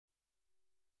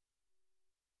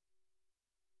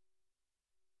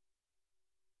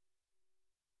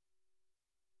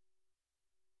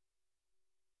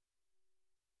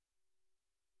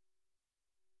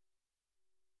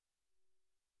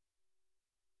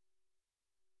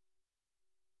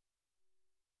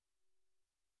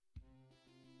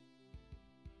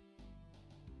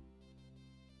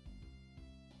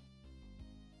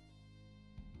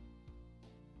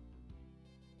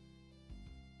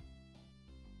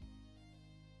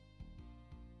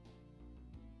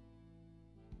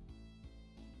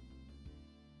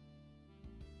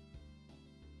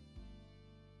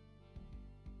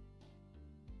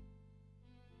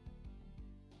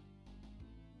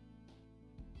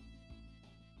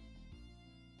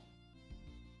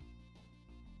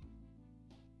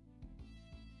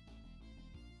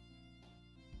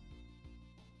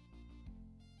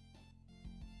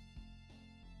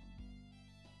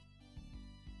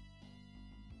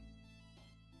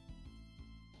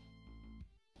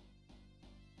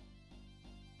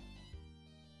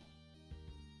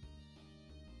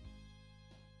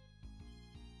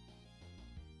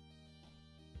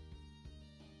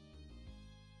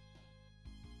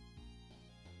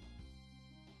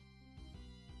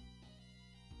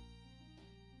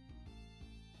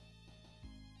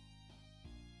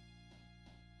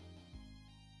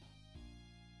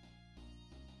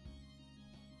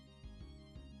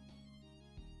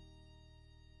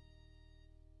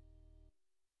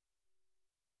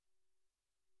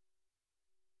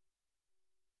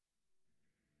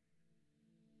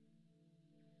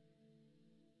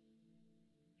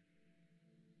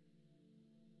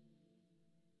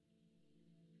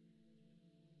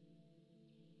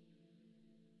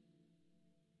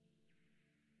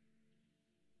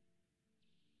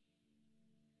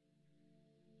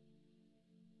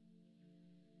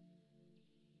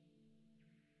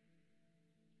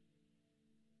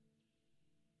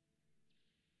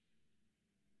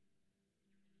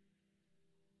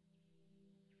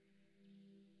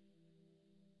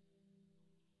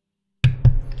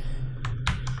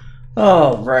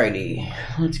Alrighty,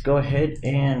 let's go ahead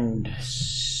and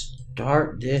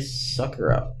start this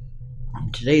sucker up.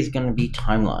 Today's going to be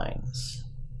timelines.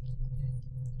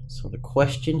 So the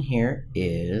question here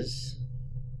is,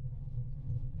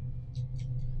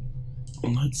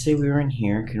 let's say we were in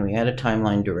here, can we add a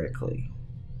timeline directly?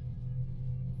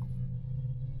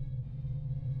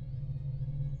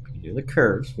 We can do the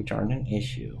curves, which aren't an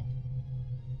issue,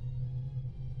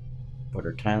 but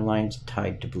are timelines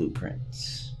tied to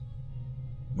blueprints?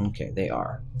 Okay, they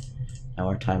are. Now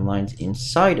our timeline's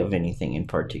inside of anything in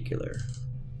particular.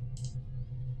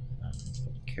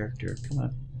 Character, come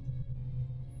on.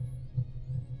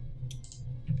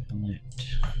 Palette.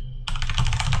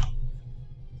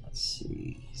 Let's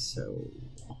see. So,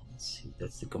 let's see.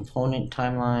 That's the component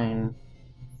timeline.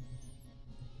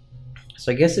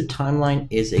 So I guess a timeline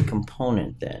is a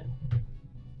component then.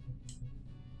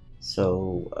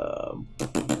 So,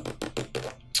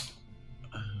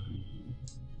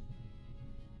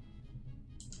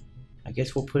 I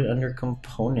guess we'll put it under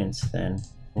components then.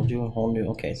 We'll do a whole new,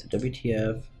 okay, so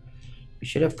WTF. We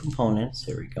should have components.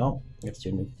 There we go. Let's do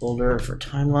a new folder for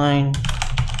timeline.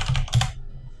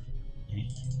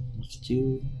 And let's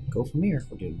go from here.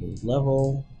 We'll do a new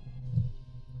level.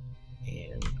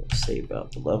 And we'll save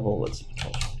out the level. Let's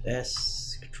Control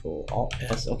S, Control Alt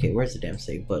S. Okay, where's the damn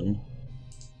save button?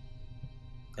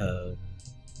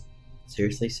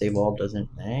 Seriously, save all doesn't?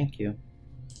 Thank you.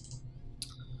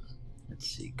 Let's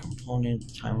see, component,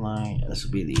 timeline. This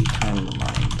will be the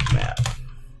timeline map.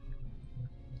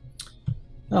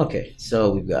 Okay,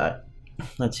 so we've got,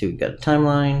 let's see, we've got a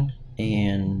timeline,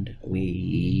 and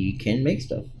we can make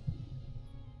stuff.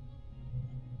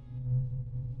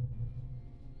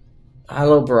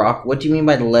 Hello, Barack. What do you mean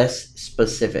by less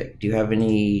specific? Do you have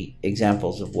any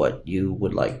examples of what you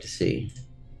would like to see?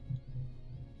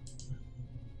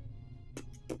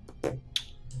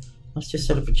 Let's just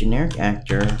set up a generic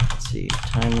actor. Let's see,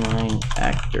 timeline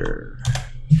actor.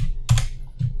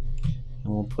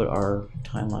 And we'll put our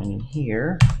timeline in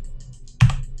here.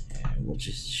 And we'll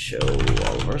just show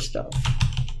all of our stuff.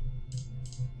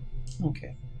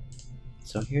 Okay.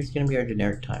 So here's going to be our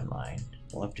generic timeline.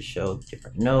 We'll have to show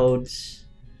different nodes.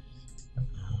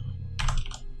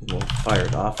 We'll fire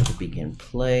it off at the begin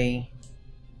play.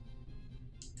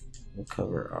 We'll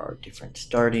cover our different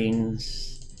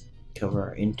startings. Cover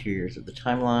our interiors of the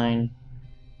timeline.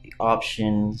 The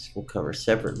options we'll cover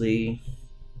separately.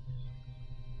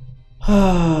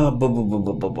 Okay,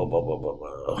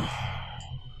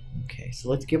 so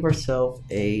let's give ourselves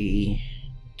a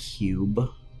cube.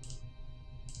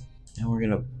 And we're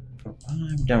gonna,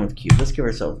 I'm done with cube. Let's give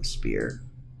ourselves a sphere.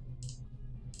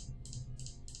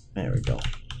 There we go.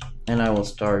 And I will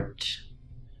start,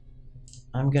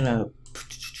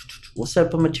 we'll set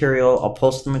up a material. I'll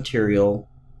post the material.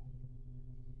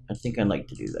 I think I'd like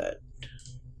to do that.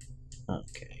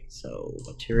 Okay, so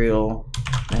material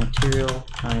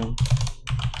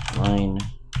timeline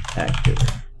actor.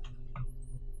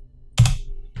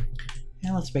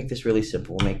 And let's make this really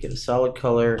simple. We'll make it a solid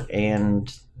color, and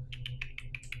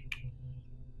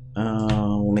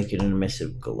we'll make it an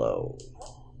emissive glow.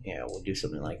 Yeah, we'll do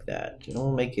something like that. And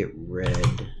we'll make it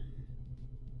red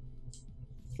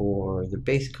for the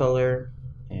base color,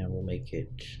 and we'll make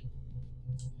it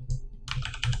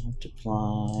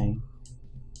multiply.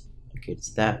 Okay,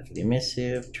 it's that for the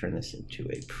emissive. Turn this into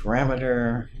a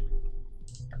parameter.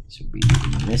 This would be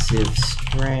emissive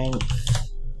strength.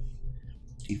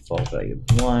 Default value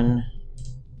of 1.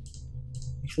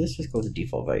 Actually, let's just go with the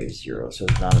default value of 0, so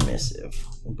it's not emissive.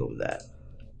 We'll go with that.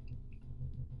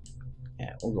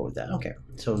 Yeah, we'll go with that. Okay,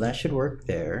 so that should work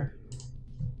there.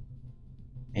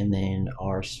 And then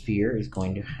our sphere is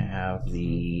going to have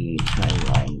the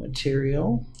timeline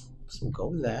material. So we'll go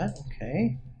with that,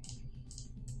 okay.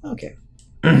 Okay.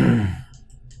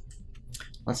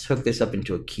 Let's hook this up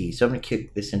into a key. So I'm going to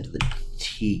kick this into the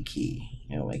T key.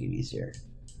 It'll make it easier.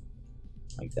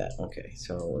 Like that, okay.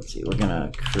 So let's see, we're going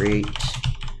to create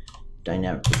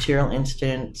dynamic material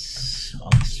instance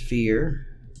on the sphere.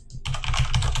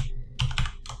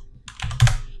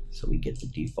 So we get the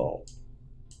default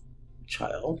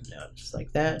child, now just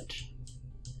like that.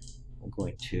 We're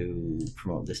going to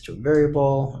promote this to a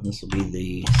variable, and this will be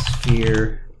the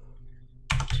sphere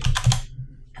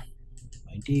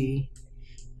ID,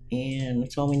 and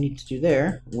that's all we need to do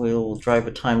there. We'll drive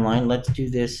a timeline. Let's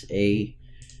do this a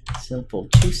simple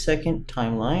 2-second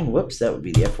timeline. Whoops, that would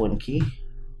be the F1 key.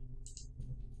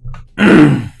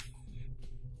 I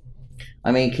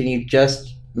mean, can you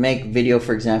just make video,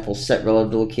 for example, set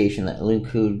relative location that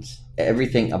includes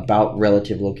everything about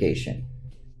relative location?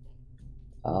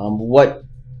 What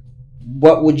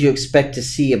what would you expect to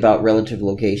see about relative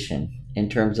location in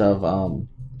terms of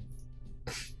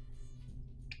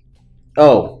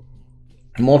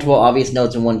multiple obvious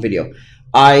nodes in one video?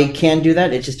 I can do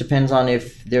that. It just depends on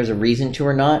if there's a reason to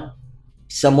or not.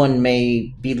 Someone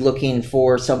may be looking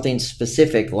for something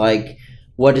specific, like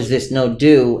what does this node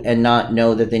do, and not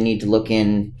know that they need to look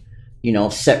in,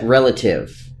 set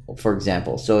relative, for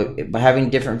example. So by having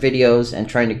different videos and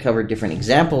trying to cover different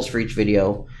examples for each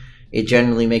video, it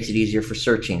generally makes it easier for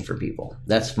searching for people.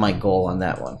 That's my goal on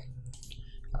that one.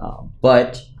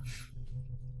 But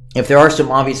if there are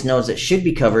some obvious nodes that should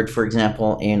be covered, for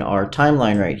example, in our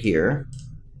timeline right here,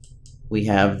 we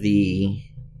have the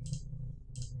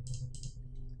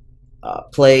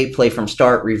play from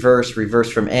start, reverse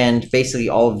from end. Basically,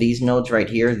 all of these nodes right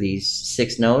here, these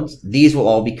 6 nodes, these will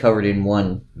all be covered in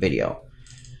one video.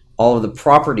 All of the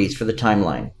properties for the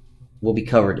timeline will be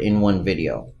covered in one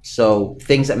video. So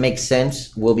things that make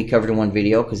sense will be covered in one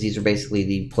video, because these are basically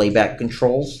the playback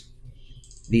controls.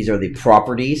 These are the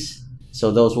properties.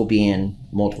 So those will be in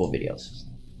multiple videos.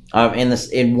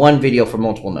 In one video for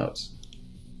multiple nodes.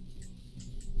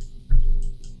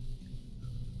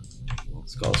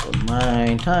 Let's go to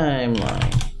my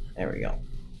timeline. There we go.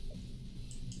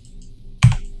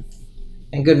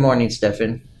 And good morning,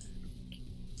 Stefan.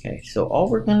 Okay, so all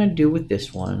we're going to do with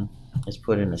this one is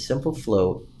put in a simple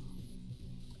float.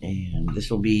 And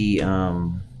this will be,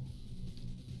 we're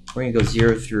going to go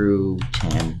 0 through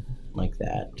 10, like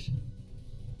that.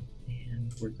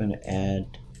 And we're going to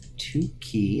add 2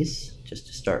 keys, just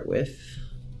to start with.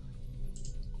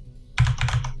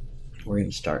 We're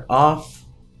going to start off,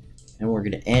 and we're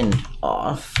going to end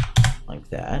off, like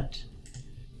that.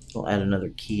 We'll add another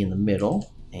key in the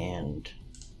middle, and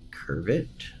curve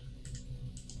it,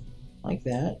 like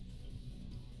that.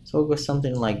 So we'll go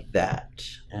something like that.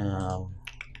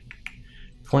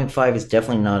 0.5 is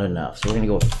definitely not enough, so we're going to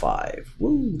go with 5.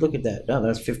 Woo, look at that. No,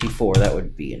 that's 54. That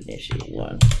would be an issue.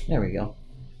 1. There we go.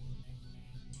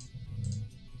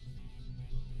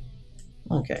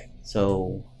 Okay,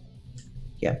 so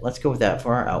yeah, let's go with that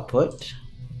for our output.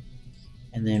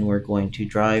 And then we're going to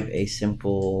drive a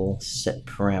simple set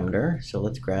parameter. So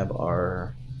let's grab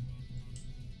our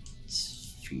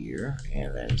sphere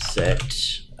and then set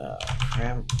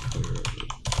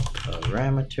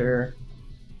parameter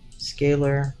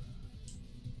scalar.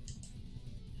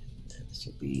 This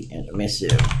will be an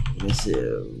emissive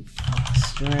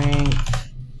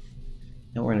strength,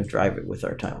 and we're going to drive it with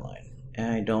our timeline.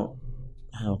 And I don't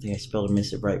think I spelled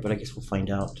emissive right, but I guess we'll find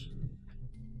out.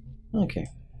 Okay,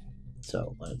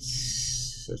 so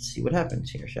let's see what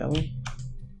happens here, shall we?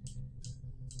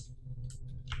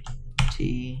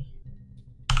 T.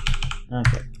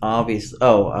 Okay, obviously.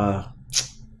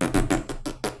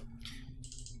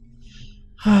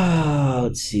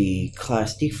 Let's see.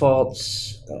 Class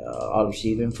defaults. Auto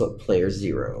receive input player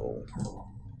 0.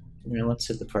 Now let's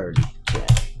set the priority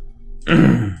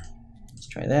 10. Let's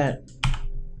try that.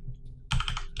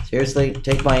 Seriously,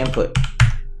 take my input.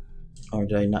 Or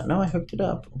did I not? No, I hooked it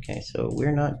up. Okay, so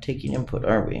we're not taking input,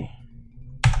 are we?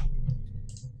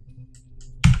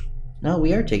 No,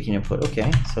 we are taking input.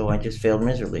 Okay, so I just failed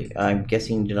miserably. I'm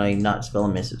guessing, did I not spell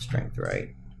emissive strength right?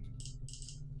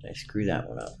 Did I screw that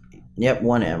one up? Yep,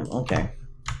 1 M. Okay.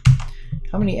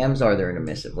 How many M's are there in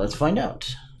emissive? Let's find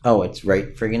out. Oh, it's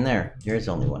right friggin' there. There's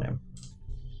only 1 M.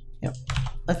 Yep.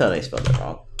 I thought I spelled that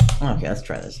wrong. Okay, let's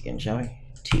try this again, shall we?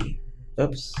 T.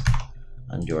 Oops.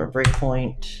 Undo our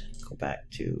breakpoint. Go back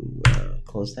to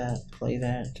close that, play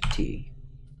that, T.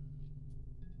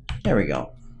 There we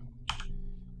go.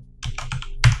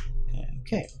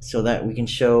 Okay, so that we can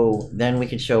show, then we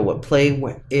can show what play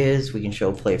is. We can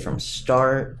show play from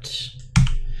start.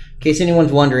 In case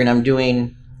anyone's wondering, I'm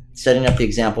setting up the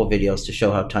example videos to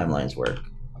show how timelines work.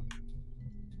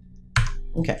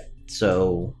 Okay,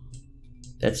 so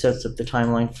that sets up the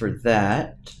timeline for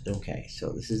that. Okay,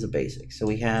 so this is the basic. So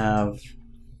we can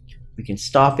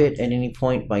stop it at any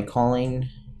point by calling.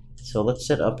 So let's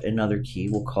set up another key.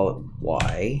 We'll call it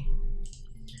Y.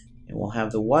 And we'll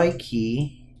have the Y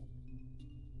key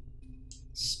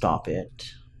stop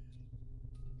it.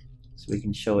 So we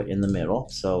can show it in the middle.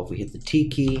 So if we hit the T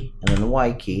key and then the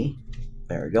Y key,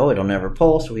 there we go. It'll never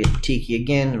pull. So we hit the T key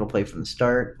again. It'll play from the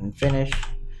start and finish.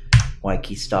 Y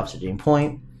key stops at any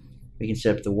point. We can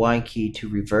set up the Y key to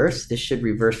reverse. This should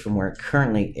reverse from where it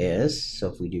currently is.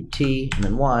 So if we do T and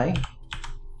then Y,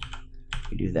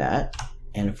 we do that.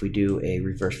 And if we do a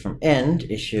reverse from end,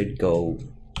 it should go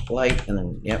light and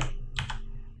then, yep.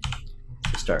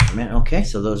 So start from end. Okay,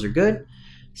 so those are good.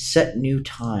 Set new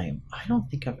time. I don't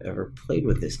think I've ever played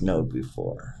with this node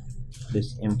before.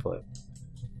 This input.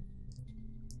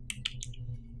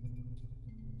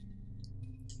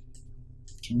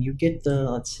 Can you get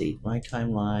the, let's see, my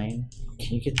timeline.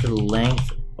 Can you get the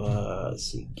length?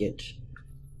 Let's see, get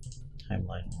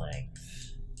timeline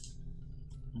length.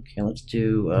 Okay, let's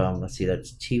do, let's see,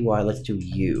 that's TY, let's do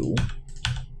U.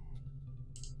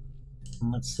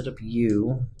 And let's set up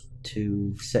U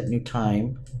to set new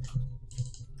time.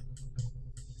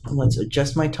 And let's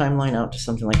adjust my timeline out to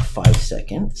something like 5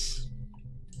 seconds.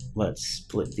 Let's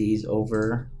split these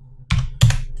over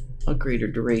a greater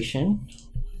duration.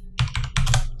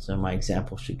 So my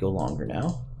example should go longer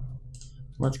now.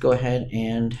 Let's go ahead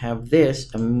and have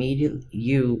this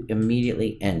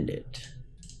immediately end it.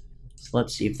 So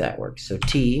let's see if that works. So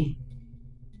T,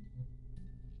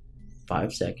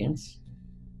 5 seconds.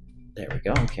 There we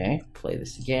go. Okay, play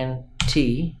this again.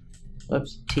 T,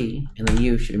 whoops, T, and then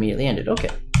U should immediately end it. Okay.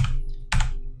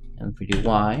 And if we do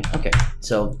Y, okay.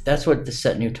 So that's what the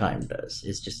set new time does.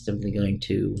 It's just simply going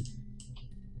to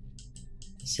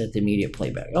set the immediate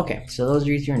playback. Okay, so those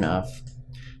are easy enough.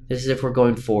 This is if we're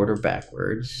going forward or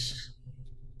backwards.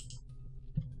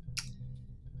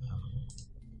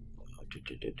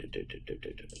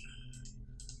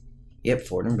 Yep,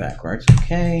 forward and backwards.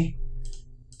 Okay.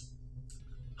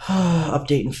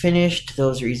 Update and finished.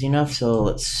 Those are easy enough. So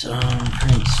let's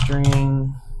print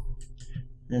string.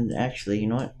 And actually, you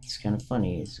know what? It's kind of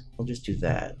funny. We'll just do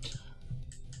that.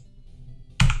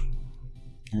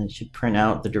 And it should print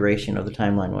out the duration of the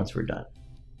timeline once we're done.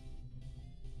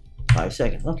 5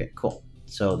 seconds. Okay, cool.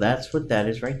 So that's what that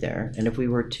is right there. And if we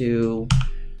were to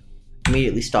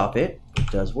immediately stop it, it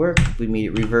does work. If we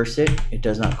immediately reverse it, it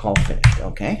does not call finished.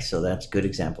 Okay, so that's good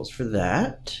examples for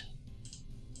that.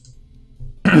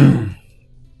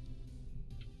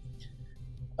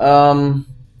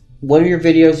 One of your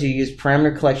videos, you use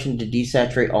parameter collection to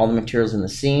desaturate all the materials in the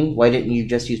scene. Why didn't you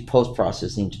just use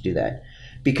post-processing to do that?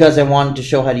 Because I wanted to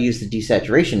show how to use the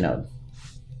desaturation node.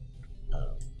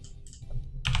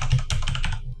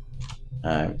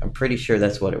 I'm pretty sure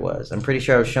that's what it was. I'm pretty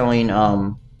sure I was showing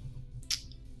the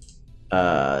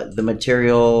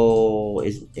material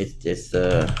it's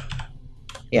the,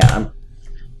 yeah, I'm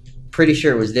pretty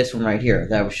sure it was this one right here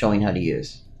that I was showing how to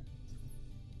use.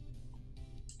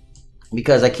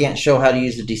 Because I can't show how to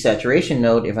use the desaturation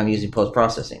node if I'm using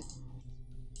post-processing.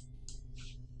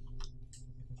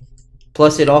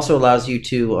 Plus, it also allows you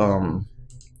to,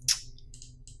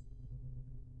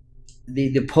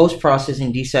 the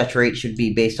post-processing desaturate should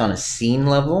be based on a scene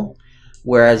level,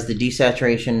 whereas the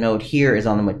desaturation node here is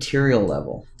on the material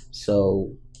level.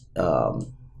 So,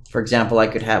 for example, I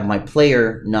could have my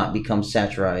player not become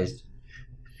saturized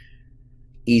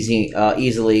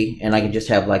easily, and I can just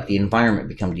have like the environment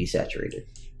become desaturated.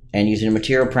 And using a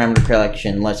material parameter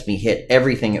collection lets me hit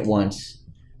everything at once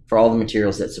for all the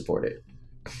materials that support it.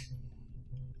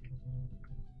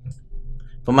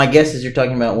 But my guess is you're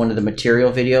talking about one of the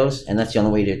material videos, and that's the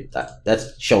only way to,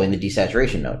 that's showing the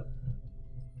desaturation node.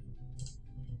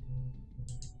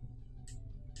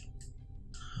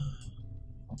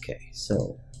 Okay,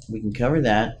 so we can cover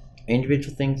that.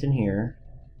 Individual things in here.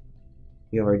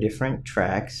 We have our different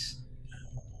tracks.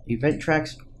 Event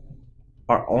tracks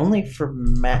are only for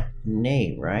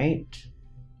matinee, right?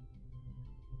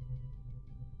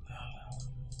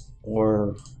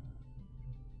 Or,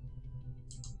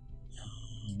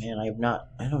 oh man, I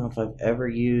don't know if I've ever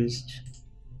used.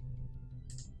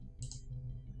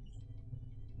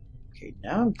 Okay,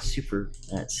 now I'm super,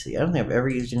 let's see, I don't think I've ever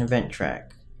used an event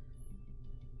track.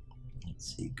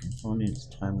 Let's see, components,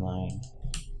 timeline.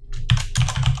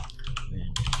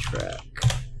 Track.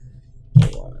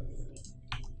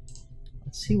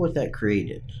 Let's see what that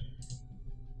created.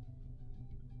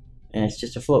 And it's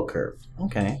just a float curve.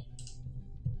 Okay.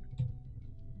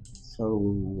 So,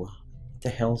 what the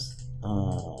hell's,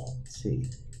 let's see.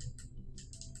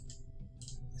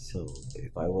 So,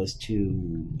 if I was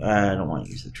to, I don't want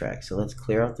to use the track. So let's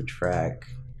clear out the track.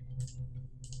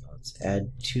 Let's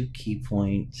add 2 key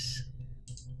points.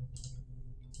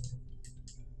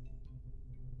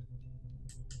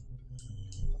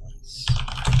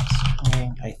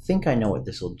 I think I know what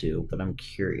this will do, but I'm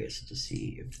curious to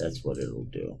see if that's what it'll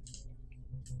do.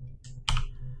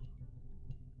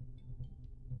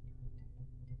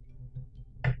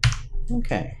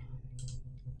 Okay.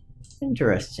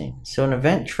 Interesting. So an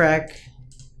event track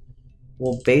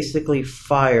will basically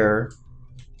fire.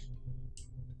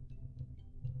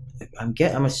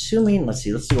 I'm assuming, let's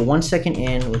see, let's do a 1 second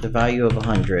in with a value of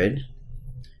 100.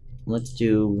 Let's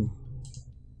do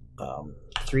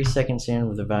 3 seconds in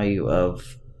with a value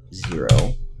of 0.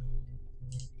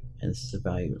 And this is a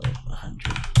value of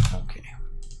 100. Okay.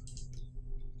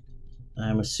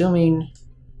 I'm assuming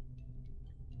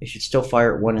it should still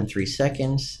fire at 1 and 3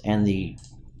 seconds, and the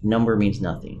number means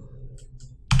nothing.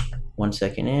 1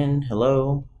 second in.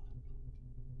 Hello.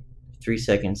 3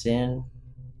 seconds in.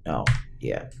 Oh,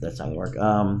 yeah, that's not gonna work.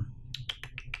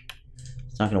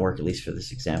 It's not gonna work, at least for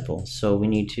this example. So we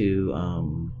need to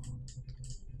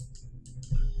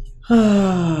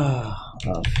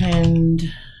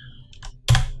append.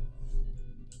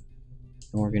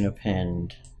 And we're gonna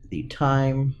append the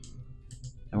time,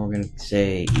 and we're gonna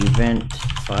say event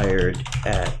fired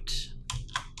at,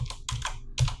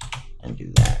 and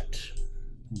do that.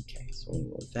 Okay, so we'll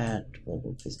move that. We'll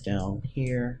move this down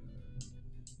here.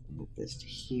 Move this to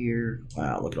here.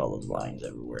 Wow, look at all those lines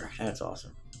everywhere. That's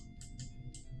awesome.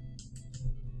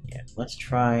 Yeah, let's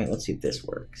see if this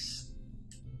works.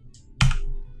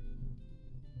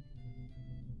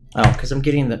 Oh, because I'm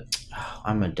getting the, oh,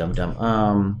 I'm a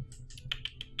dum-dum.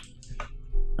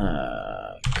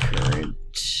 Current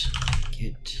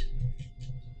get,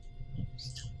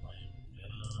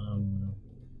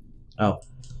 oh,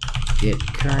 get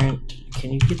current,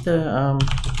 can you get the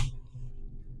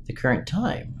current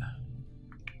time?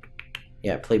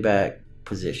 Yeah, playback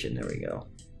position, there we go.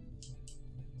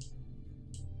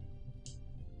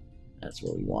 That's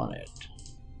where we want it.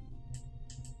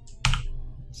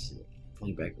 Let's see.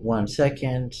 Playback 1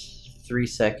 second, 3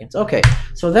 seconds. Okay,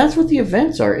 so that's what the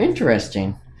events are.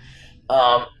 Interesting.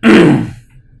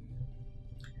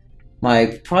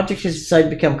 My project has decided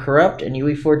to become corrupt, and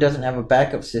UE4 doesn't have a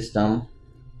backup system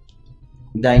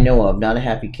that I know of. Not a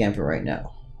happy camper right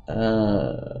now.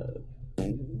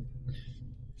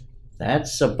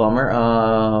 That's a bummer.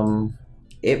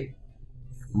 It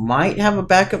might have a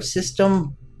backup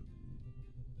system,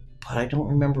 but I don't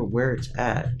remember where it's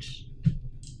at.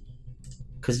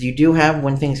 Because you do have,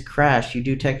 when things crash, you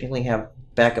do technically have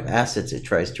backup assets it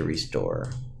tries to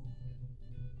restore.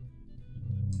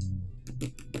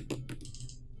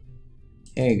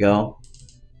 There you go.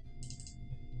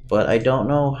 But I don't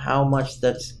know how much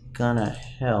that's gonna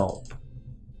help.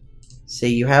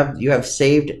 See, you have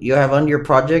saved, you have under your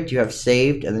project, you have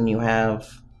saved, and then you have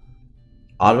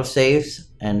autosaves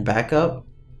and backup.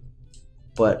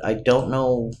 But I don't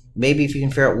know, maybe if you can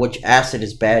figure out which asset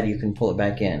is bad, you can pull it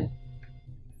back in.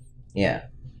 Yeah.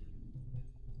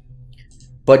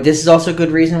 But this is also a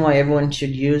good reason why everyone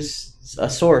should use a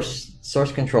source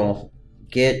control.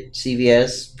 Git,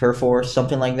 CVS, perforce,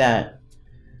 something like that.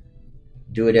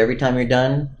 Do it every time you're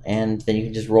done, and then you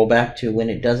can just roll back to when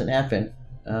it doesn't happen.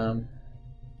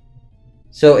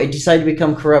 So it decided to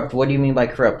become corrupt. What do you mean by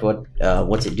corrupt?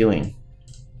 What's it doing?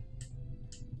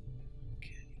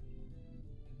 Okay.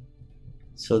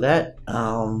 So that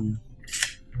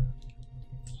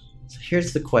so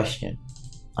here's the question.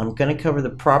 I'm going to cover the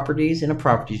properties in a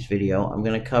properties video. I'm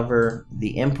going to cover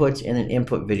the inputs in an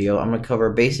input video. I'm going to cover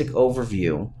a basic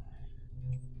overview.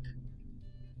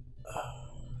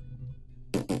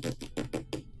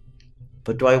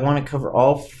 But do I want to cover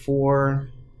all 4?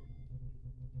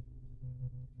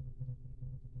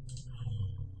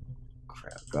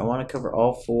 Crap. Do I want to cover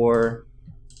all 4?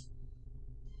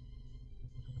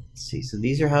 Let's see. So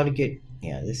these are how to get...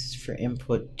 Yeah, this is for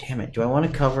input. Damn it. Do I want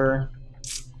to cover...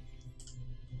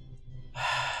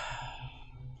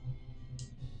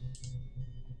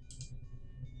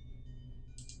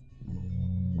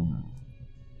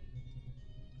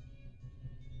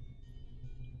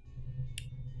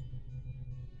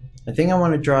 I think I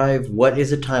want to drive what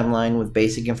is a timeline with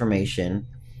basic information.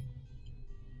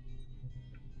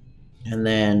 And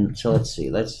then, so let's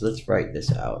see, let's write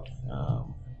this out.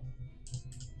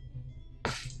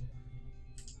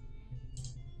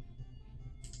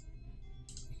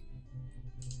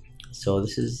 So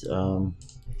this is,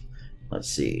 let's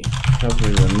see, cover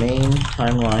the main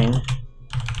timeline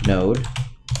node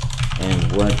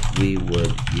and what we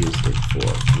would use it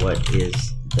for. What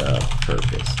is the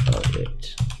purpose of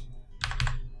it?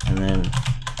 And then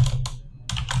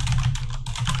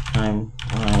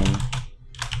timeline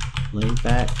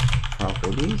layback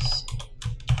properties.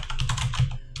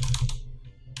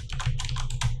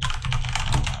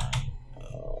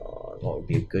 What would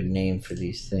be a good name for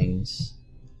these things?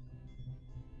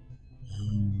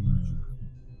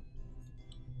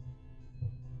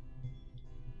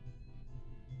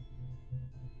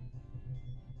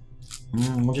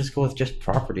 We'll just go with just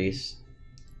properties.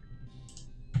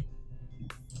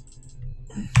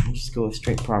 We'll just go with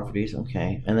straight properties,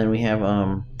 okay. And then we have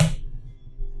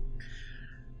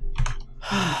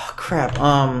crap.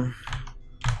 Now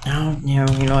you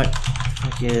know what?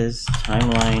 Fuck is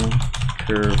timeline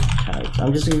curve types.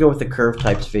 I'm just gonna go with the curve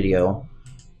types video.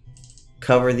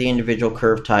 Cover the individual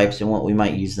curve types and what we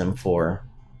might use them for.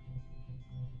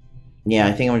 Yeah,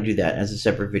 I think I'm gonna do that as a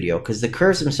separate video because the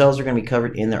curves themselves are gonna be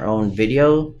covered in their own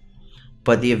video,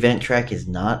 but the event track is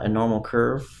not a normal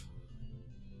curve.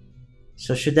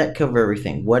 So should that cover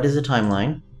everything? What is a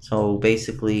timeline? So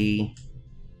basically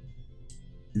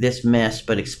this mess,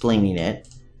 but explaining it.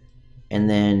 And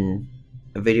then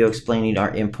a video explaining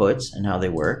our inputs and how they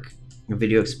work. A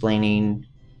video explaining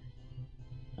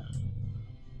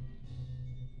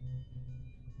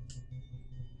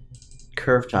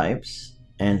curve types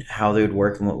and how they would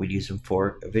work and what we'd use them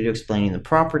for. A video explaining the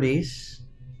properties.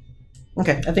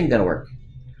 Okay, I think that'll work.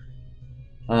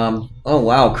 Oh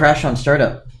wow, crash on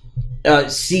startup.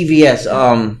 CVS,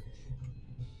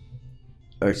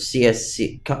 or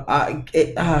CSC.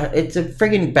 It's a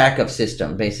friggin' backup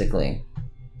system, basically.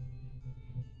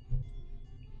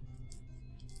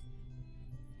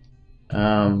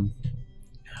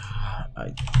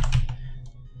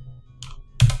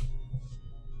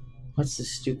 What's the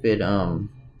stupid,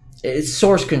 it's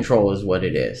source control is what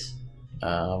it is.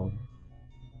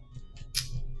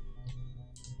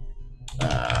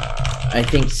 I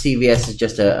think CVS is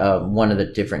just one of the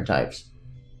different types,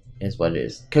 is what it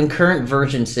is. Concurrent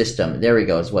version system, there we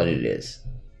go, is what it is.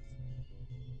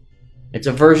 It's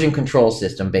a version control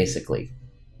system, basically.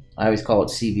 I always call it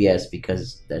CVS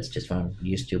because that's just what I'm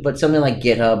used to. But something like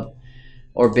GitHub,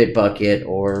 or Bitbucket,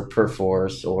 or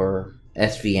Perforce, or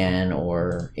SVN,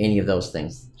 or any of those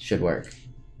things should work.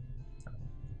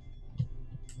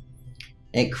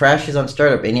 It crashes on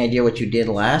startup. Any idea what you did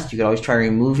last? You could always try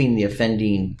removing the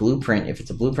offending blueprint if it's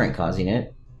a blueprint causing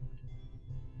it.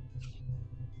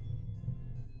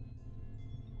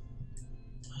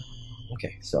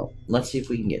 Okay, so let's see if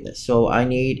we can get this. So I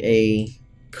need a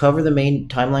cover the main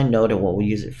timeline node and what we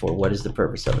use it for. What is the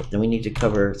purpose of it? Then we need to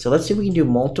cover. So let's see if we can do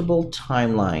multiple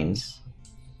timelines.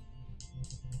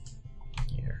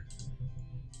 Here.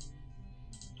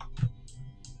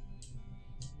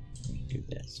 Let me do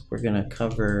this. We're gonna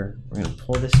cover. We're gonna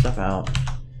pull this stuff out,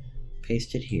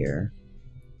 paste it here.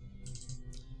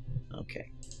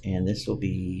 Okay, and this will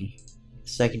be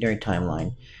secondary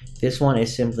timeline. This one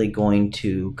is simply going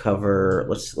to cover.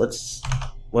 Let's.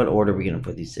 What order are we gonna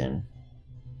put these in?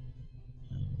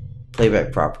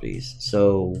 Playback properties.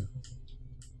 So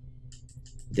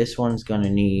this one's going to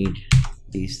need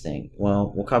these things.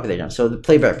 Well, we'll copy that down. So the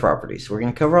playback properties. So we're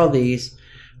going to cover all these.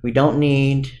 We don't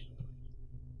need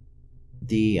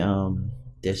the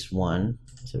this one,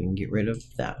 so we can get rid of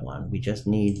that one. We just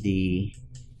need the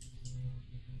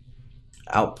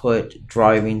output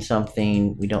driving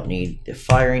something. We don't need the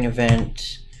firing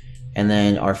event, and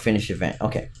then our finish event.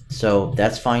 Okay, so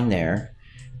that's fine there.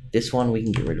 This one we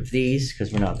can get rid of these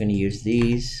because we're not going to use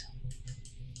these.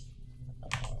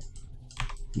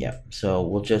 Yeah, so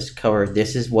we'll just cover.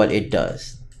 This is what it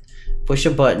does. Push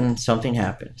a button, something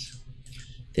happens.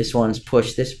 This one's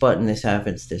push this button, this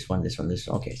happens. This one, this one, this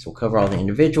one. Okay, so we'll cover all the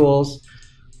individuals.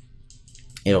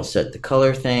 It'll set the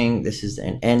color thing. This is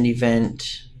an end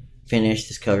event. Finish,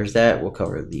 this covers that. We'll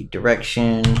cover the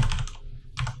direction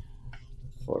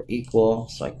for equal,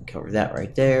 so I can cover that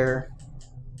right there.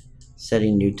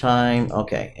 Setting new time,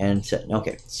 okay, and set,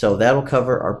 okay, so that'll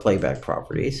cover our playback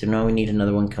properties. So now we need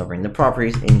another one covering the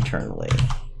properties internally.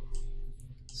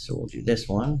 So we'll do this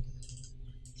one.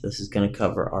 So this is going to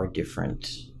cover our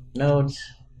different nodes.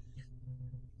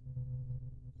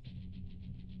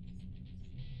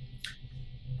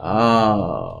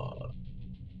 Oh,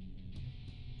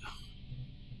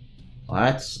 well,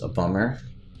 that's a bummer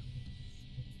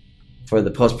for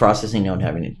the post-processing node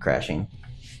having it crashing.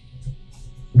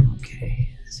 Okay,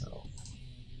 so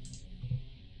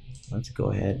let's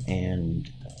go ahead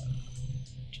and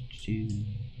do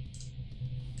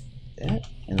that,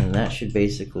 and then that should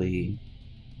basically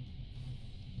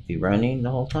be running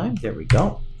the whole time. There we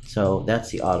go. So that's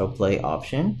the autoplay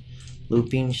option.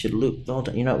 Looping should loop the whole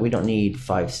time. You know, we don't need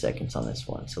 5 seconds on this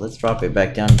one, so let's drop it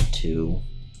back down to 2.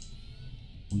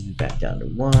 Move back down to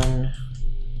 1.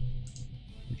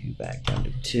 Move back down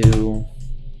to 2.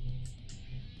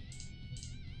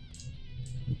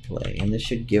 Play, and this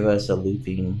should give us a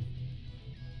looping.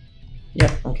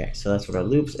 Yeah, okay, so that's what our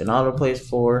loops and autoplay is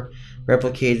for.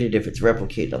 Replicated if it's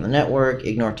replicated on the network.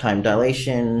 Ignore time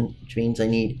dilation, which means I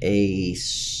need a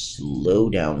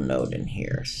slowdown node in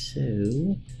here.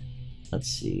 So let's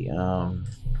see.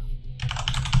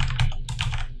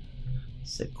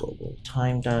 Set global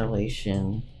time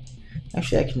dilation.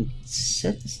 Actually, I can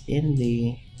set this in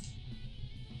the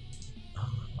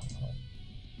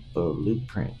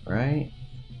blueprint, right?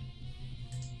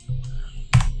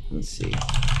 Let's see.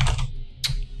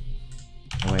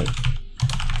 Wait. I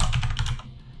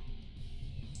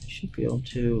should be able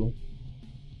to.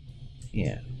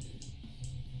 Yeah.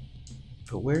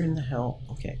 But where in the hell?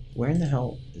 Okay. Where in the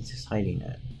hell is this hiding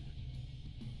at?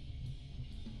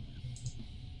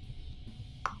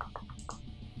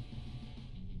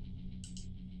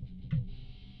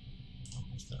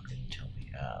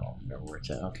 I don't remember where it's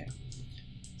at. Okay.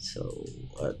 So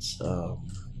let's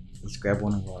grab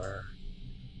one of our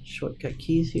shortcut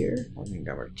keys here. We're gonna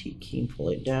grab our T key and pull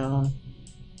it down.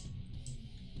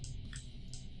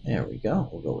 There we go.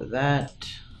 We'll go with that.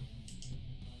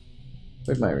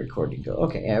 Where'd my recording go?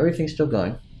 Okay, yeah, everything's still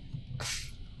going.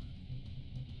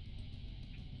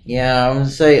 Yeah, I'm gonna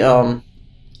say,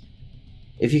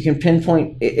 if you can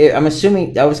pinpoint, I'm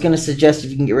assuming, I was gonna suggest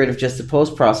if you can get rid of just the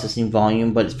post-processing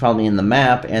volume, but it's probably in the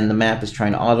map, and the map is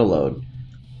trying to auto-load.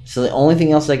 So the only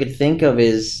thing else I could think of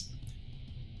is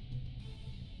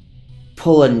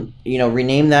pull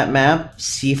rename that map,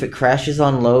 see if it crashes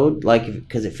on load, like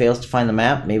because it fails to find the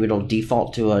map, maybe it'll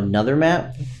default to another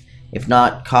map. If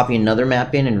not, copy another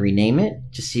map in and rename it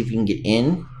to see if you can get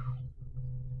in.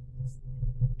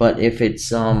 But if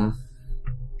it's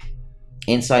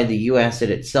inside the U asset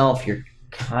itself, you're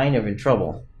kind of in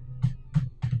trouble.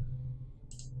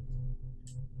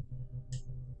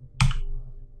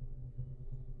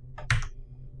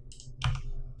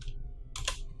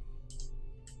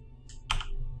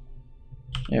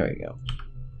 There we go.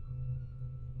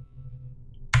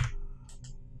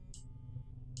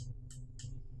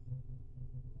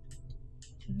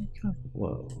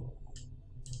 Whoa.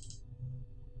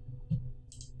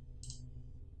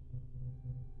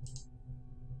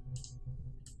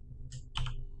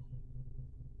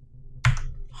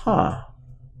 Huh.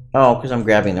 Oh, because I'm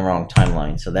grabbing the wrong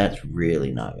timeline, so that's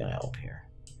really not going to help here.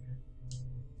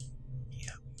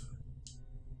 Yeah.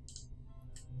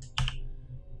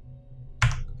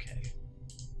 Okay.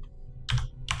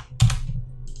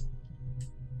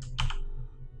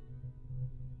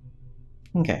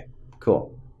 Okay,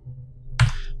 cool.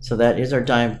 So that is our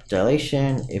time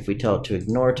dilation. If we tell it to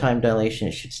ignore time dilation,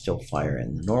 it should still fire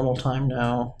in the normal time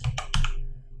now.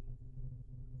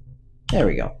 There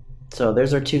we go. So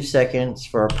there's our 2 seconds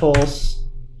for our pulse.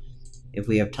 If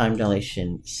we have time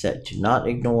dilation set to not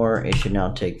ignore, it should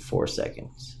now take 4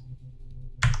 seconds.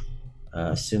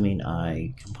 Assuming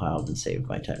I compiled and saved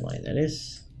my timeline, that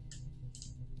is.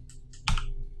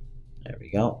 There we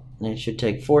go. And it should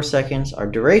take 4 seconds. Our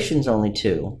duration's only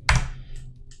 2.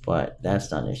 But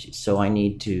that's not an issue. So I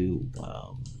need to,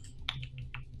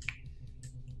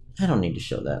 I don't need to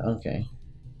show that. Okay.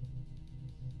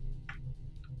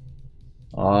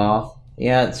 Aw,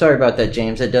 yeah, sorry about that,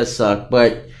 James. That does suck.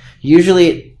 But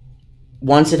usually,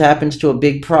 once it happens to a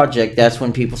big project, that's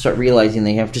when people start realizing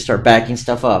they have to start backing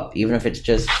stuff up. Even if it's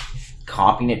just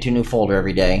copying it to a new folder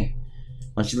every day.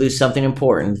 Once you lose something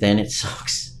important, then it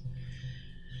sucks.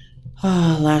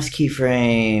 Last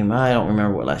keyframe. I don't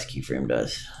remember what last keyframe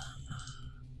does.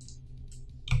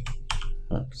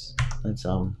 Oops.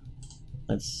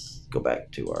 Let's go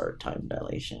back to our time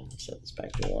dilation. Set this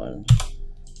back to 1.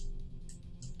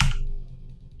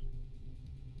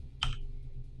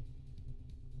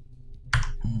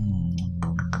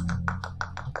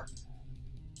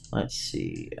 Let's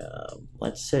see.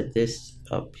 Let's set this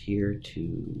up here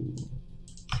to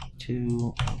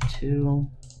 2 and 2.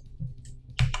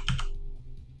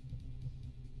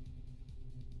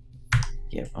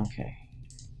 Yep, okay.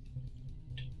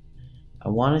 I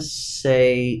want to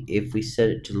say if we set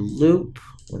it to loop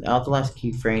without the last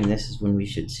keyframe, this is when we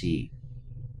should see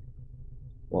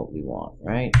what we want,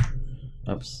 right?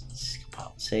 Oops,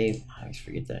 compile, save. I always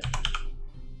forget that.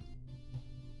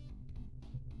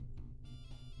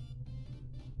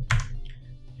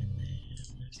 And then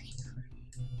last keyframe.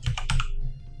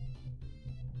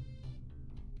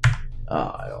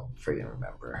 Oh, I don't freaking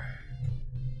remember.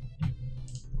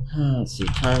 Let's see,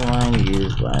 timeline,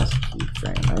 use last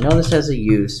keyframe. I know this has a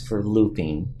use for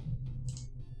looping.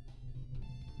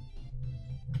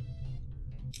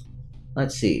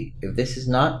 Let's see, if this is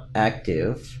not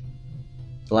active,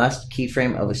 the last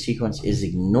keyframe of a sequence is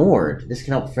ignored. This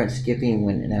can help prevent skipping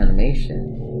when in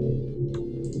animation.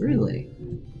 Really?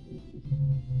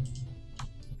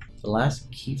 The last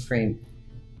keyframe...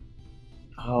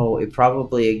 Oh, it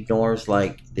probably ignores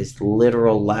like this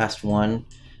literal last one.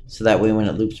 So that way when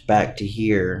it loops back to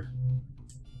here.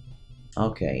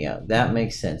 Okay, yeah, that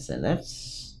makes sense then.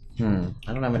 That's... I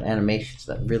don't have an animation,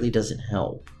 so that really doesn't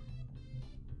help.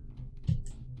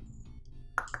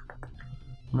 I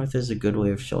wonder if there's a good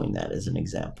way of showing that as an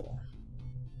example.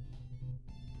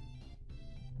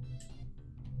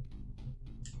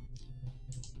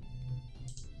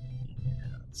 Yeah,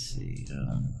 let's see.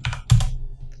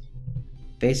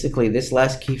 Basically, this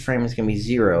last keyframe is going to be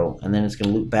 0, and then it's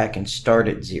going to loop back and start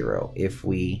at 0. If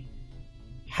we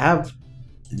have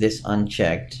this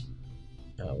unchecked...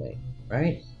 Oh, wait,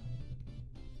 right?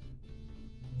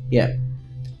 Yeah.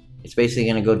 It's basically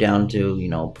going to go down to, you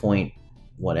know, point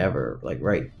whatever, like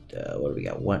right what do we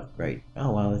got? One, right?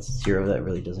 Oh wow, that's 0. That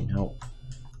really doesn't help.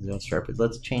 Let's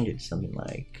change it to something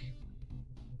like,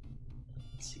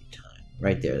 let's see, time.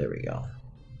 Right there, there we go.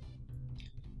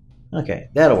 Okay,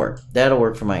 that'll work. That'll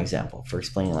work for my example, for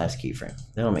explaining last keyframe.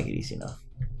 That'll make it easy enough.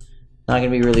 Not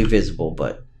gonna be really visible,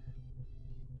 but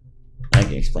I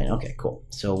can explain. Okay, cool.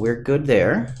 So we're good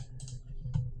there.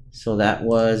 So that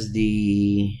was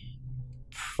the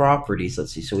properties.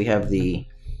 Let's see. So we have the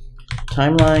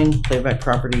timeline, playback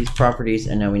properties,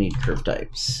 and now we need curve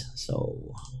types.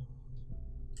 So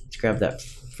let's grab that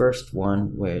first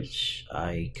one, which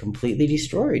I completely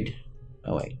destroyed.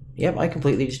 Oh wait, yep, I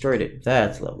completely destroyed it.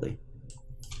 That's lovely.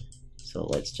 So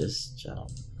let's just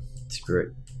screw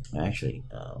it. Actually,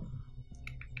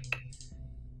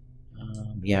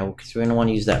 yeah, because we're gonna want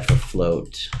to use that for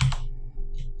float.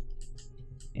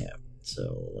 Yeah,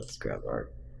 so let's grab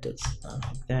our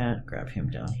like that. Grab him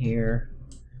down here.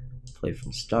 Play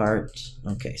from start.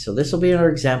 Okay, so this will be our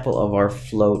example of our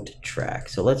float track.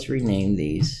 So let's rename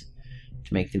these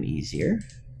to make them easier.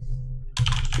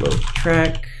 Float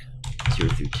track 0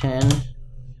 through 10.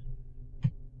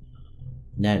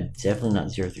 No, definitely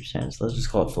not 0 through 10. So let's just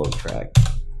call it float track.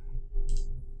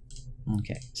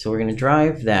 Okay, so we're going to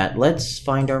drive that. Let's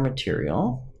find our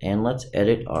material and let's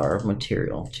edit our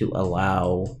material to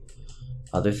allow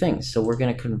other things. So we're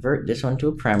going to convert this one to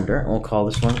a parameter and we'll call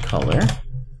this one color.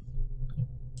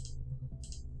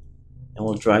 And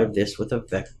we'll drive this with a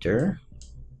vector.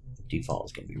 Default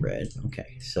is going to be red.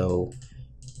 Okay, so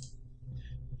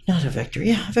not a vector.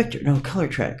 Yeah, a vector. No, color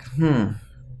track.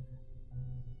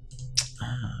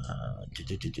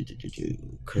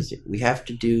 Because we have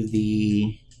to do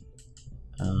the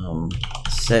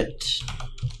set.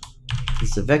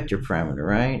 It's a vector parameter,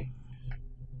 right?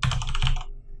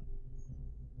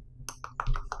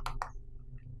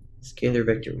 Scalar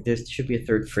vector. There should be a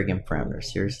third friggin' parameter.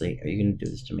 Seriously, are you gonna do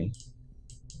this to me?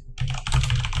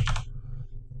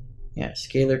 Yeah,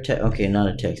 scalar text. Okay, not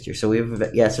a texture. So we have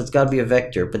a so it's got to be a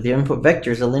vector, but the input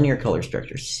vector is a linear color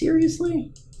structure.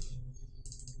 Seriously?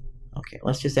 Okay,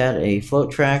 let's just add a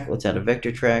float track. Let's add a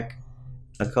vector track,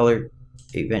 a color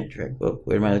event track. Oh,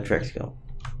 where did my other tracks go?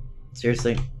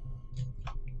 Seriously?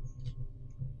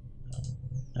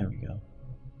 There we go.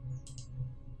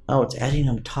 Oh, it's adding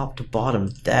them top to bottom.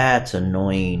 That's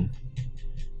annoying.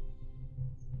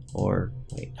 Or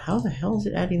wait, how the hell is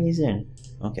it adding these in?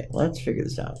 Okay, let's figure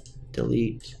this out.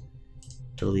 Delete,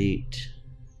 delete,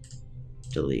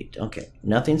 delete. Okay,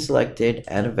 nothing selected.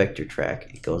 Add a vector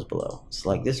track. It goes below.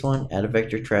 Select this one. Add a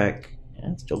vector track.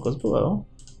 And it still goes below.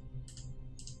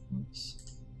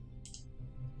 Oops.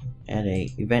 Add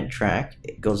a event track.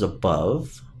 It goes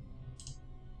above.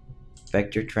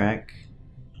 Vector track.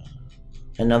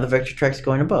 Another vector track's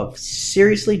going above.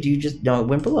 Seriously? Do you just... No, it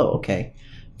went below. Okay.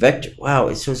 Vector...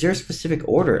 Wow. So is there a specific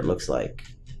order it looks like?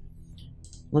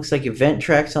 Looks like event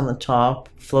tracks on the top,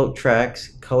 float tracks,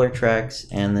 color tracks,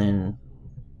 and then...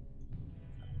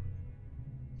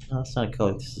 No, it's not a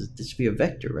color. This should be a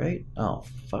vector, right? Oh,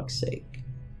 for fuck's sake.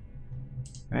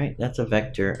 Right? That's a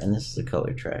vector, and this is a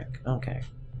color track. Okay.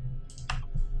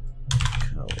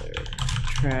 Color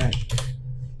track.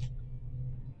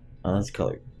 Oh, that's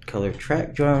color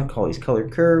track. Do I want to call these color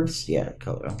curves? Yeah,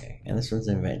 color. Okay. And this one's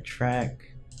an event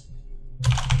track.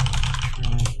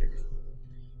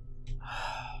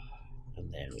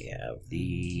 And then we have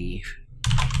the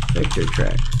vector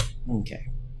track. Okay.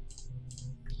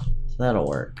 So that'll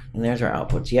work. And there's our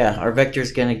outputs. Yeah, our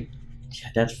vector's gonna...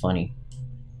 That's funny.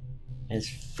 It's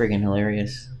friggin'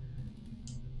 hilarious.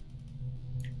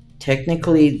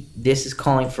 Technically, this is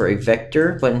calling for a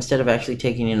vector, but instead of actually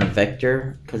taking in a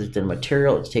vector, because it's a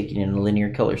material, it's taking in a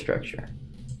linear color structure.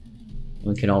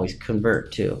 We can always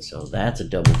convert too, so that's a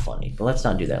double funny. But let's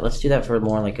not do that. Let's do that for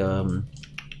more like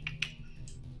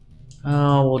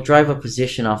we'll drive a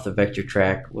position off the vector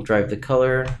track. We'll drive the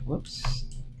color, whoops,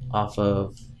 off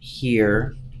of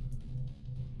here,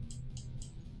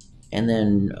 and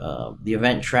then the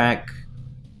event track.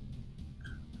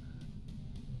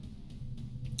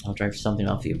 I'll drive something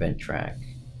off the event track.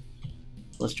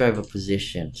 Let's drive a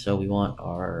position. So we want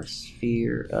our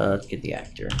sphere. Let's get the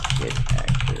actor. Get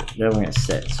actor. Then we're gonna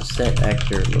set. So set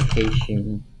actor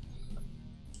location.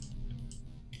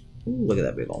 Ooh, look at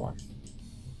that big old one.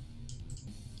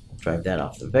 We'll drive that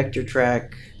off the vector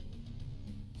track.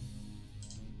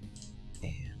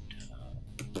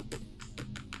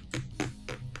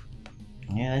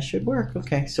 And yeah, that should work.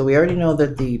 Okay, so we already know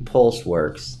that the pulse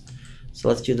works. So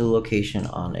let's do the location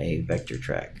on a vector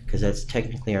track, because that's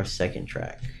technically our second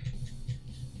track.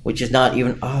 Which is not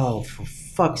even... Oh, for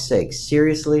fuck's sake.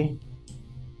 Seriously?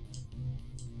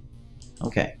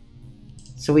 Okay.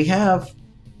 So we have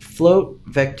float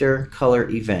vector color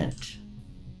event.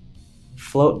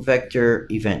 Float vector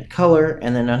event color,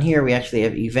 and then on here we actually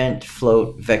have event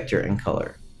float vector and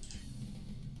color.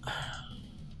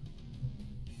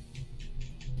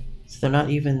 So they're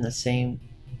not even the same.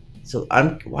 So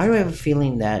why do I have a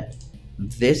feeling that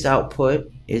this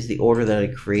output is the order that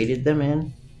I created them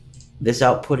in? This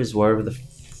output is whatever the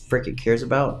frick it cares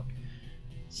about.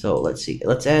 So let's see.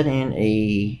 Let's add in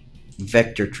a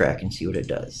vector track and see what it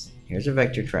does. Here's a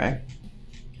vector track.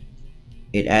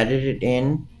 It added it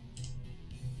in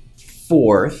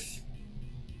 4th,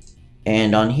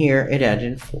 and on here it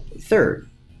added 3rd.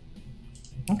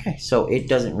 Okay, so it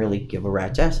doesn't really give a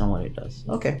rat's ass on what it does.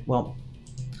 Okay, well,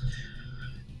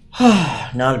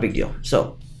 not a big deal.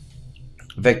 So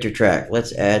vector track,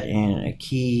 let's add in a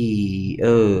key.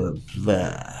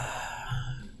 Blah.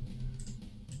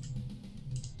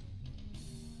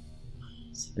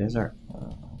 So there's our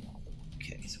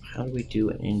okay, so how do we do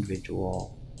an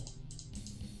individual?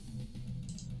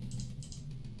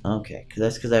 Okay, because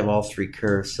that's because I have all 3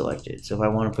 curves selected. So if I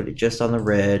want to put it just on the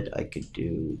red, I could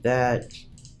do that. If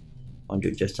I want to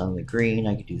do it just on the green,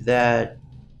 I could do that.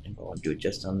 If I want to do it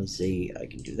just on the Z, I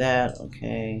can do that.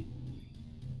 Okay.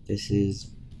 This is,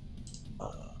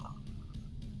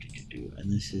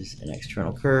 and this is an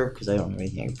external curve because I don't have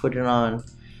anything I can put it on.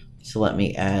 So let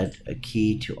me add a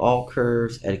key to all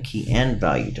curves, add a key and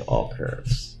value to all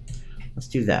curves. Let's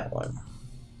do that one.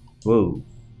 Whoa,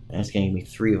 that's going to give me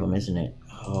 3 of them, isn't it?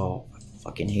 Oh, I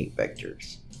fucking hate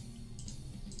vectors.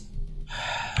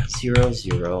 0,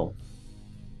 0,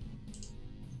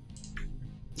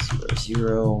 0,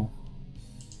 0,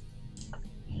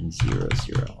 and 0,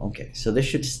 0. Okay, so this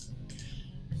should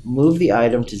move the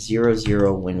item to 0,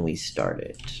 0 when we start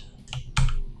it.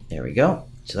 There we go.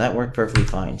 So that worked perfectly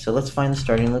fine. So let's find the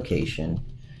starting location.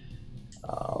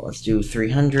 Let's do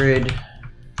 300,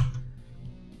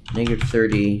 negative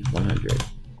 30, 100.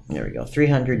 There we go.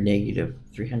 300, negative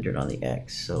 300 on the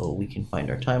X. So we can find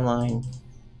our timeline.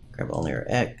 Grab only our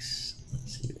X.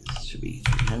 Let's see, this should be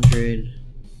 300. And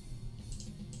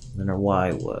then our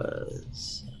Y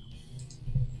was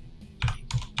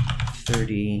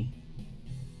 30.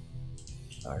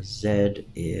 Our Z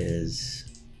is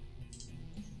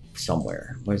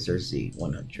somewhere. Where's our Z?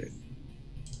 100.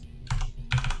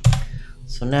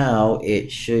 So now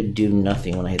it should do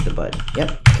nothing when I hit the button.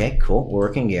 Yep. Okay, cool. We're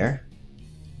working gear.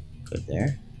 Good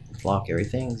there. Block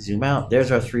everything. Zoom out.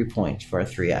 There's our 3 points for our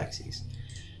 3 axes.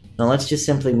 Now let's just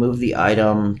simply move the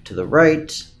item to the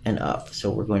right and up.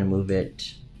 So we're going to move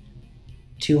it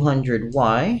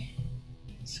 200Y.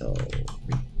 So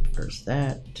reverse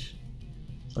that.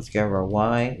 Let's grab our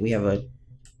Y. We have a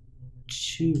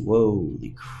 2.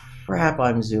 Holy crap,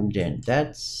 I'm zoomed in.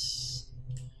 That's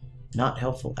not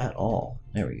helpful at all.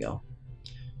 There we go.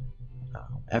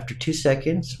 After 2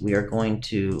 seconds, we are going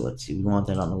to, let's see, we want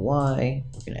that on the Y.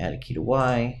 We're going to add a key to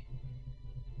Y.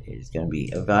 It is going to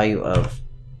be a value of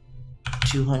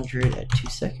 200 at 2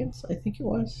 seconds, I think it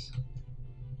was.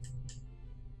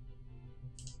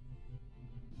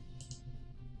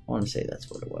 I want to say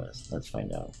that's what it was. Let's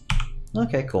find out.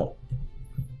 Okay, cool.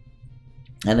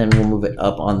 And then we'll move it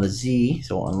up on the Z.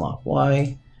 So we'll unlock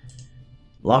Y.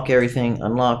 Lock everything,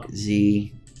 unlock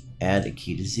Z, add a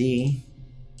key to Z.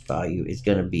 Value is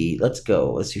going to be, let's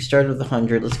do start with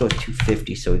 100, let's go with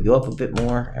 250, so we go up a bit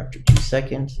more after 2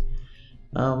 seconds.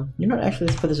 You know what, actually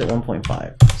let's put this at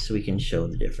 1.5 so we can show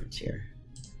the difference here.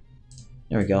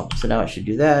 There we go. So now it should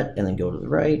do that and then go to the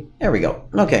right. There we go.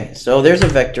 Okay, so there's a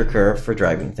vector curve for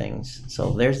driving things.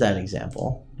 So there's that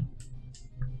example.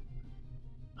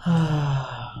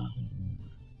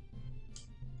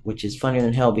 Which is funnier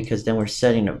than hell because then we're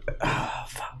setting a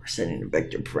we're setting a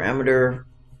vector parameter.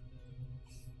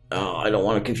 Oh, I don't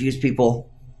want to confuse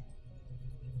people.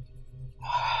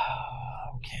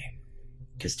 Okay.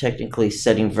 Because technically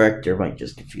setting vector might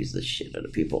just confuse the shit out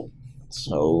of people.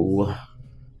 So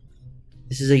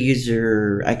this is a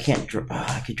user, I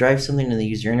could drive something in the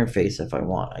user interface if I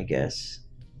want, I guess.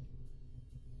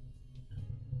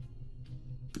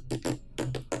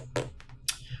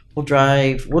 We'll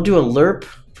do a lerp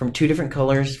from 2 different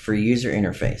colors for user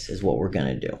interface is what we're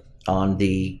gonna do on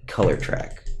the color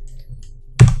track.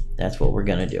 That's what we're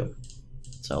gonna do.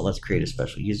 So let's create a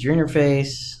special user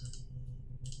interface.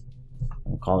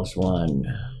 We'll call this one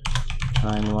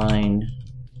timeline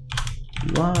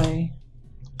UI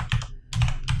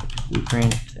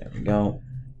blueprint. There we go.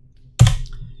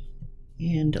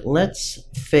 And let's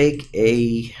fake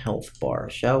a health bar,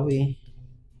 shall we?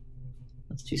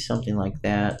 Let's do something like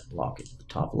that. Lock it to the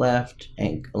top left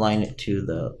and align it to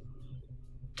the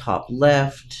top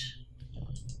left.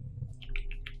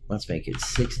 Let's make it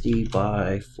 60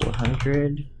 by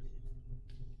 400.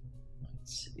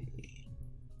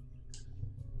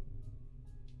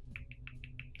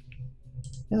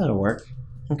 Yeah, that'll work.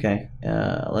 Okay,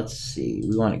 let's see.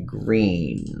 We want it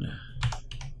green.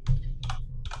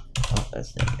 Oh,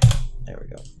 that's negative. There we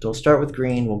go. So we'll start with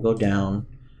green. We'll go down.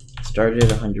 Start it at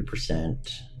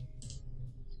 100%.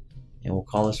 And we'll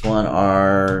call this one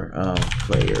our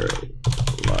player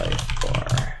life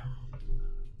bar.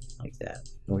 Like that.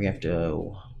 We have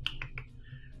to...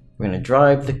 We're going to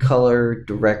drive the color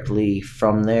directly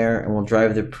from there, and we'll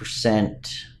drive the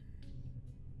percent.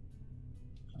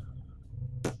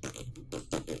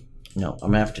 No, I'm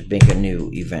going to have to make a new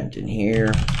event in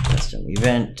here. Custom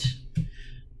event.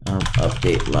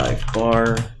 Update live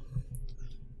bar.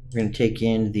 We're going to take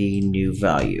in the new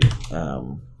value.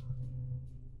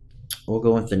 We'll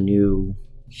go with the new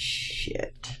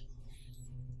shit.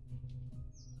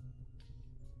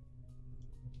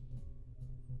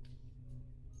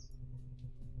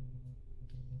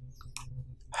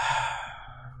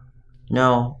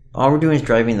 No, all we're doing is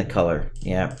driving the color.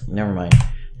 Yeah, never mind.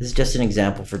 This is just an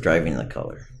example for driving the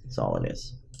color. That's all it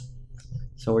is.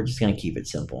 So we're just going to keep it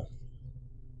simple.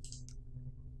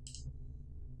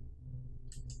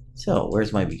 So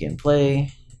where's my begin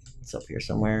play? It's up here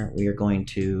somewhere. We are going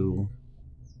to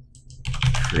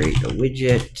create a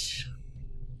widget.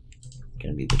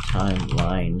 Going to be the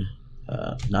timeline,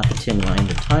 not the tin line,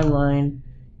 the timeline.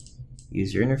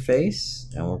 User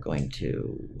interface, and we're going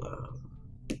to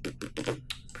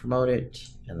promote it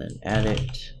and then add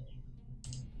it.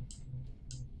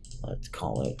 Let's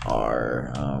call it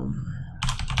our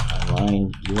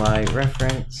timeline UI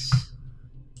reference.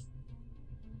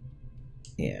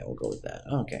 Yeah, we'll go with that.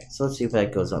 Okay, so let's see if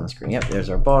that goes on the screen. Yep, there's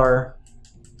our bar.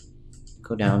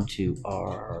 Go down to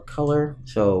our color.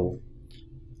 So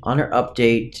on our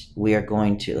update, we are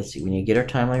going to, let's see, we need to get our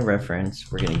timeline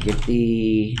reference. We're going to get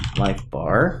the life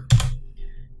bar.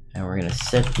 And we're going to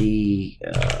set the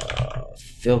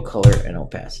fill color and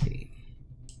opacity.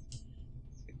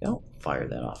 There we go. Fire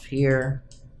that off here.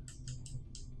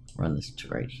 Run this to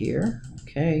right here.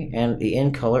 Okay, and the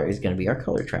end color is going to be our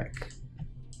color track.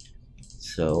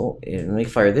 So let me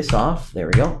fire this off. There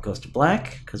we go. It goes to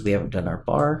black because we haven't done our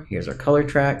bar. Here's our color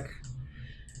track.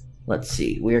 Let's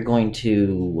see. We are going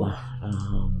to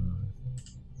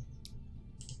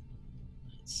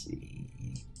let's see.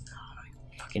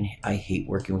 I hate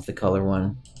working with the color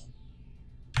one.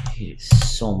 I hate it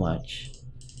so much.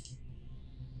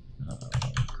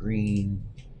 Green,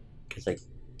 because I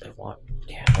want.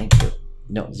 Yeah, thank you.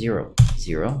 No, 0,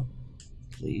 0,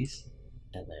 please,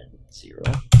 and then 0.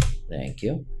 Thank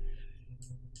you.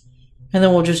 And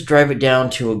then we'll just drive it down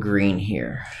to a green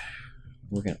here.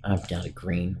 We're gonna up down to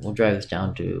green. We'll drive this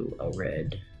down to a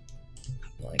red,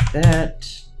 like that.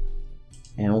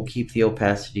 And we'll keep the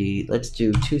opacity. Let's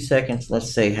do 2 seconds.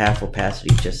 Let's say half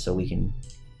opacity, just so we can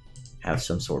have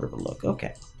some sort of a look.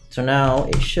 Okay. So now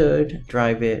it should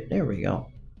drive it. There we go.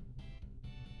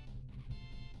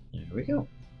 There we go.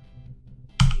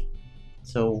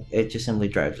 So it just simply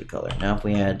drives the color. Now if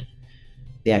we add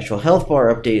the actual health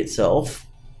bar update itself,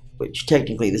 which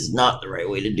technically this is not the right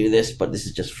way to do this, but this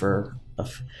is just for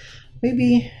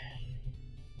maybe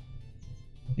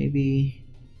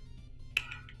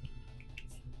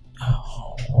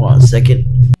oh, hold on a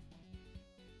second.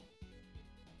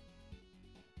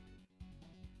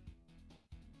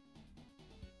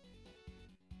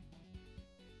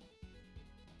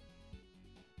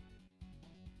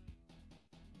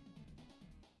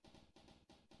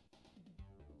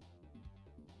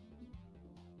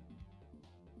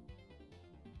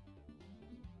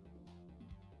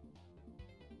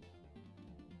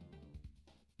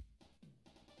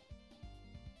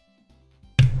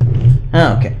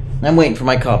 Okay, I'm waiting for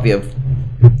my copy of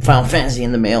Final Fantasy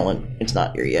in the mail, and it's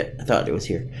not here yet. I thought it was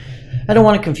here. I don't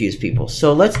want to confuse people,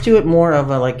 so let's do it more of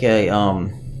a let's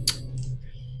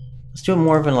do it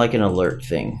more of like an alert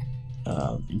thing.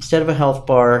 Instead of a health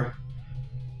bar,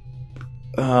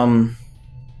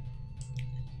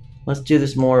 let's do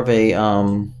this more of a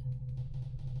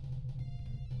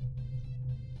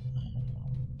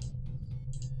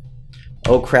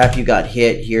oh crap, you got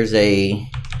hit. Here's a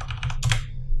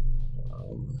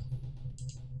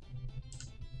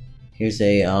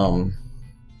okay,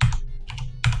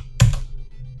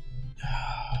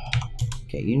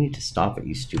 you need to stop it,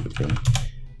 you stupid thing.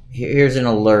 Here's an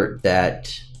alert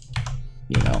that,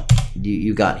 you know,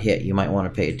 you got hit. You might want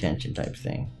to pay attention type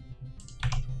thing.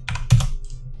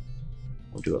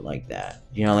 We'll do it like that.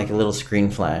 You know, like a little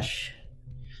screen flash.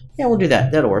 Yeah, we'll do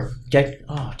that. That'll work.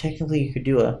 Technically you could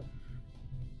do a...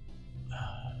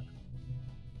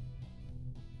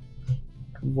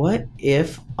 What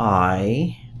if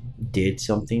I did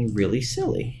something really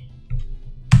silly?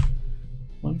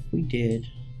 What if we did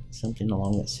something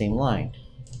along that same line?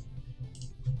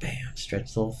 Bam,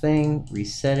 stretch the whole thing,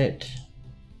 reset it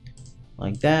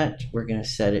like that. We're gonna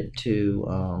set it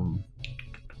to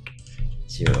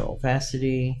 0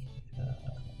 opacity,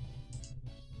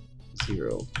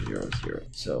 0, 0, 0.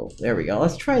 So there we go.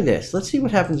 Let's try this. Let's see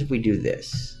what happens if we do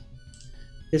this.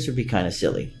 This would be kind of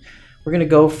silly. We're gonna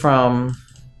go from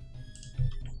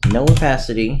no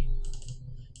opacity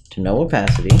to no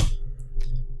opacity,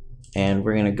 and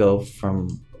we're gonna go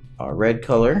from our red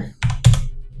color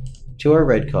to our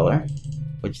red color,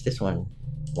 which this one,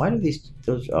 why do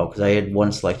those, oh, because I had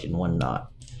one selected and one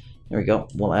not. There we go.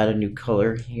 We'll add a new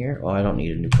color here. Oh, I don't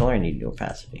need a new color, I need a new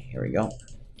opacity. Here we go.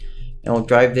 And we'll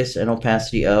drive this an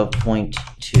opacity of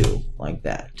 0.2, like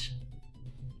that,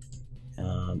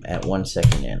 at 1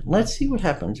 second in. Let's see what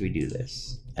happens if we do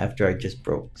this after I just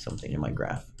broke something in my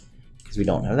graph, because we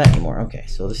don't have that anymore. Okay,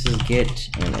 so this is get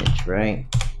image, right?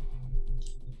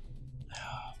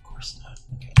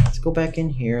 Okay, let's go back in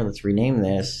here. Let's rename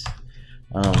this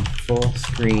full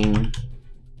screen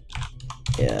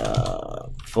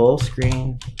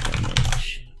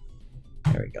image.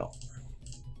 There we go.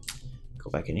 Go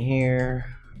back in here.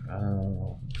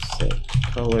 Set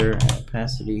color and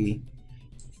opacity.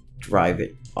 Drive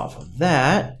it off of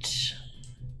that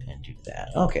and do that.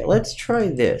 Okay, let's try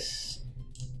this.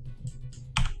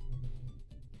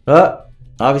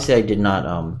 Obviously I did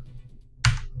not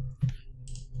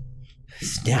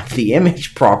snap the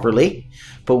image properly,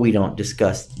 but we don't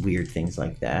discuss weird things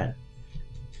like that.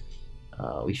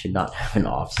 We should not have an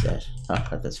offset.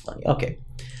 That's funny. Okay,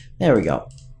 there we go.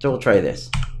 So we'll try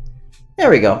this. There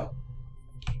we go.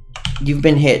 You've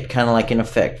been hit, kind of like an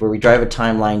effect, where we drive a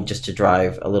timeline just to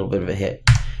drive a little bit of a hit.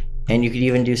 And you could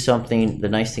even do something, the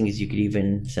nice thing is you could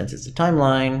even, since it's a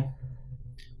timeline,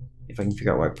 if I can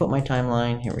figure out where I put my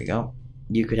timeline, here we go.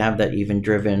 You could have that even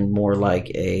driven more like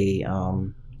a,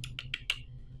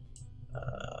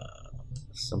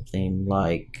 something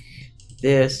like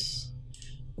this.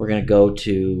 We're going to go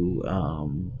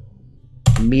to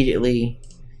immediately,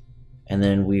 and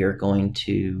then we are going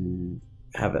to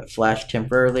have it flash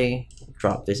temporarily,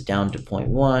 drop this down to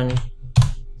 0.1,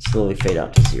 slowly fade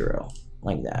out to 0,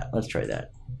 like that. Let's try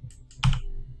that.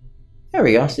 There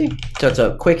we go, see? So it's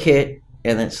a quick hit,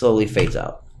 and then it slowly fades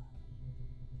out.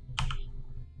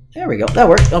 There we go, that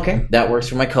worked. Okay, that works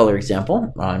for my color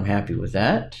example. I'm happy with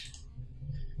that.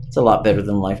 It's a lot better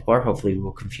than LifeBar. Hopefully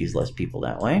we'll confuse less people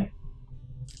that way.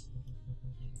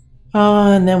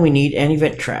 And then we need an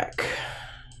event track.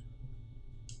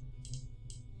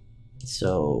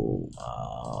 So,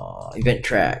 event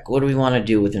track. What do we want to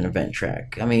do with an event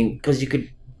track? I mean, because you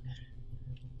could...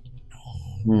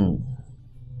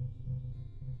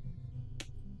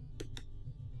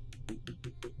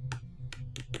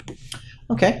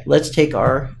 Okay, let's take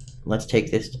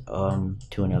this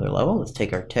to another level. Let's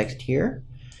take our text here,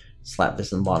 slap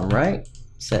this in the bottom right,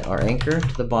 set our anchor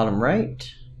to the bottom right,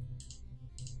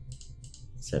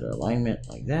 set our alignment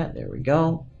like that. There we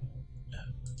go.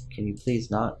 Can you please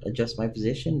not adjust my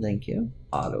position? Thank you.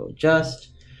 Auto adjust.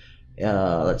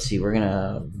 Let's see,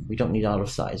 we don't need auto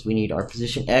size. We need our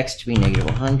position X to be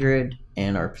 -100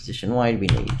 and our position Y to be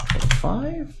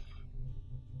 -25.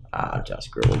 Just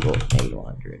screw it, we'll go with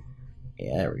 -100.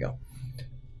 Yeah, there we go.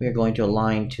 We are going to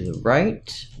align to the right.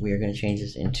 We are going to change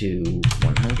this into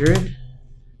 100.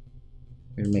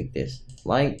 We're going to make this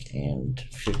light and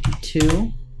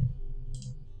 52.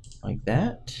 Like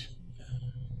that.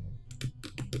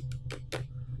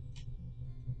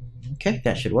 Okay,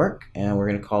 that should work. And we're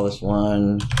going to call this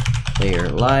one player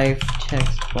life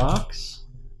text box.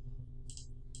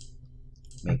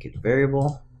 Make it a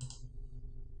variable.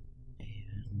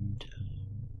 And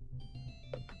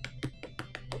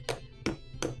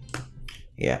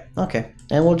yeah, okay.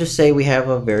 And we'll just say we have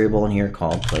a variable in here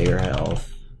called player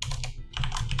health.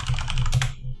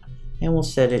 And we'll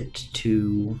set it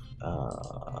to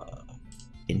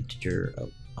integer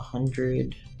of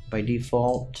 100 by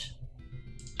default.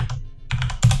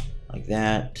 Like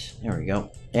that. There we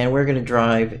go. And we're going to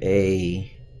drive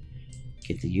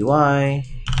get the UI,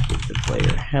 get the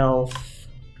player health,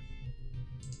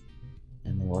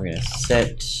 and then we're going to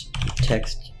set the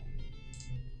text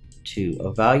to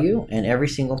a value. And every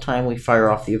single time we fire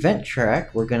off the event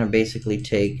track, we're going to basically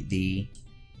take the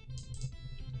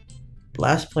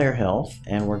last player health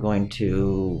and we're going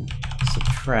to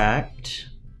subtract,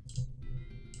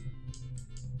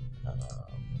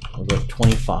 we'll go to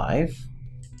 25.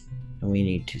 And we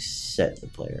need to set the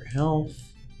player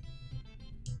health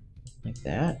like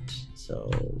that. So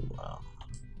move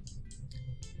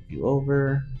you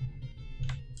over,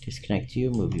 disconnect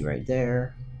you, move you right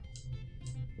there,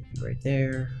 move you right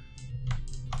there,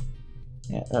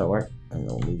 Yeah, that'll work. And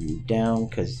then we'll move you down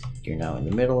because you're now in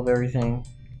the middle of everything.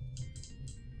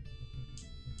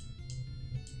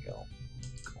 Go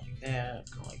like that,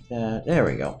 go like that. There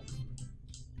we go.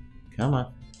 Come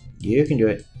on. You can do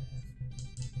it.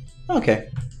 Okay.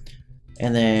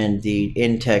 And then the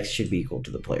in-text should be equal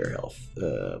to the player health.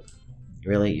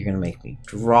 Really? You're going to make me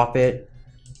drop it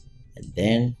and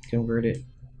then convert it?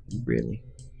 Really?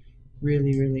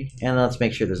 Really, really? And let's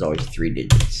make sure there's always 3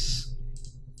 digits.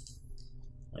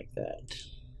 Like that.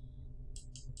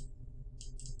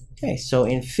 Okay, so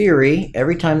in theory,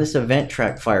 every time this event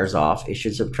track fires off, it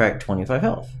should subtract 25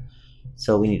 health.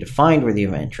 So we need to find where the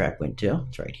event track went to.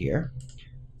 It's right here.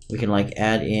 We can like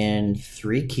add in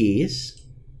 3 keys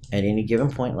at any given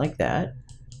point like that.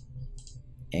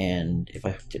 And if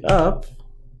I hooked it up,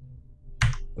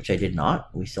 which I did not,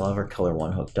 we still have our color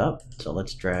 1 hooked up. So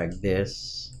let's drag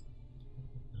this.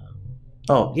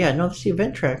 Oh, yeah, no, that's the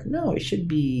event track. No, it should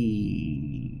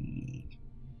be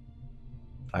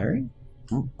firing.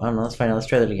 I don't know, let's find out. Let's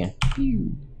try that again.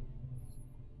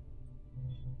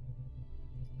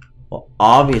 Well,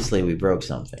 obviously we broke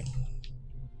something.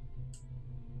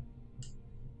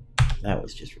 That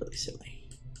was just really silly.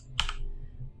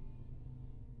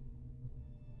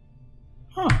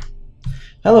 Huh.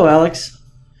 Hello, Alex.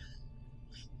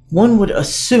 One would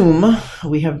assume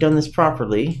we have done this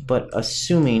properly, but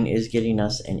assuming is getting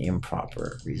us an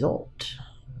improper result.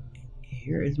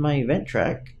 Here is my event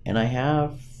track, and I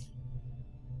have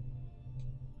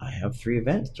 3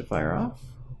 events to fire off.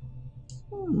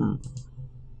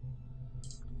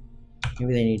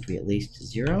 Maybe they need to be at least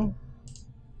 0.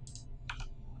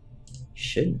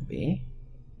 Shouldn't be.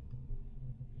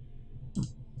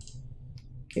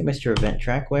 Okay, Mr. Event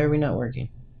Track, why are we not working?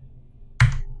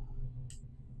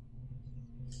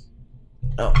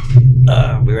 Oh,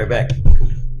 I'll be right back.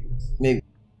 Maybe.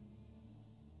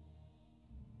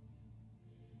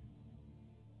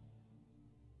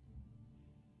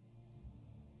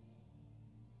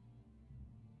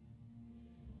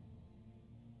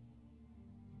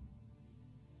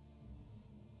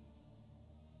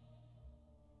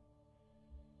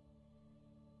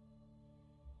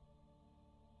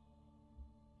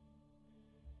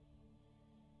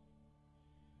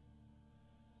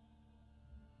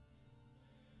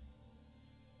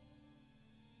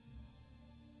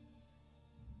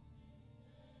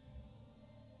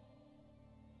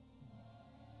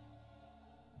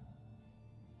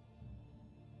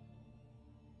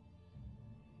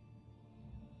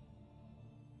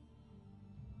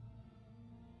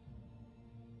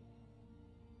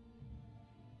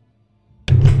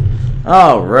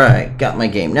 Alright, got my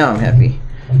game. Now I'm happy.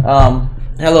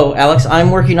 Hello, Alex.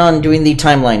 I'm working on doing the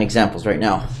timeline examples right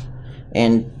now.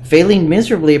 And failing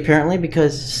miserably, apparently,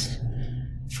 because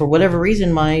for whatever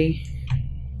reason, my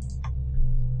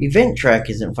event track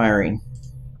isn't firing.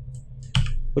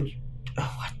 Which,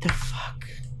 oh, what the fuck?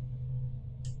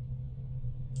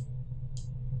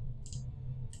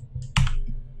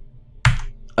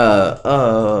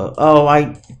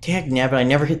 Oh, dag nabbit, I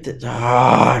never hit the,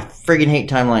 I friggin' hate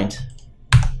timelines.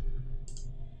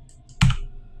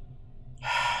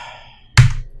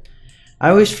 I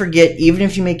always forget, even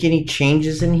if you make any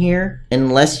changes in here,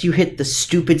 unless you hit the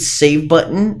stupid save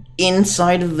button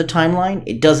inside of the timeline,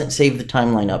 it doesn't save the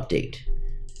timeline update.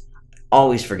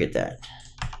 Always forget that.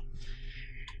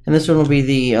 And this one will be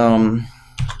the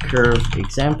curve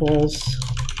examples.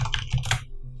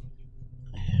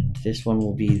 And this one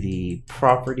will be the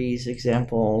properties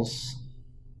examples.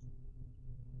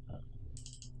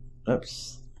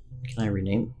 Oops. Can I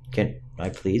rename? Can I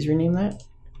please rename that?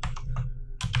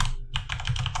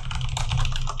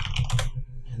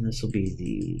 And this will be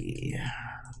the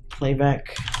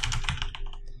playback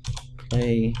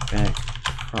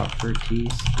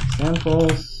properties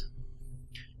examples.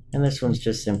 And this one's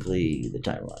just simply the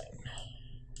timeline.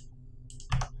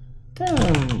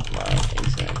 Timeline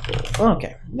example.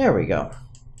 Okay, there we go.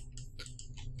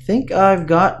 I think I've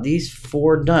got these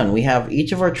 4 done. We have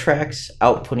each of our tracks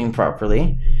outputting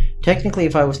properly. Technically,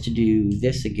 if I was to do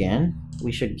this again,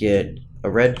 we should get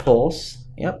a red pulse.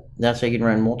 Yep, that's how you can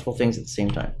run multiple things at the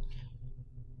same time.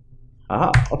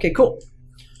 Aha, okay, cool.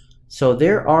 So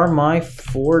there are my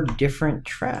 4 different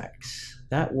tracks.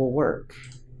 That will work.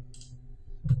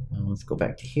 Now let's go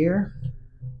back to here.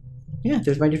 Yeah,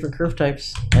 there's my different curve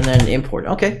types. And then import.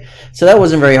 Okay, so that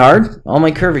wasn't very hard. All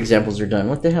my curve examples are done.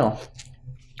 What the hell?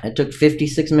 That took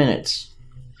 56 minutes.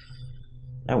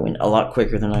 That went a lot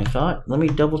quicker than I thought. Let me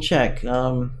double check.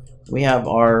 We have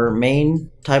our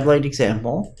main timeline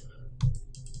example.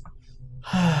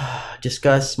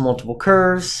 Discuss multiple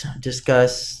curves,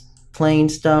 discuss playing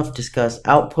stuff, discuss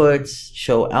outputs,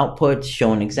 show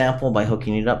an example by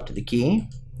hooking it up to the key.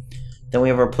 Then we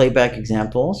have our playback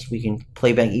examples. We can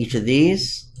play back each of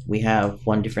these. We have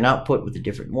one different output with the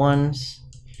different ones.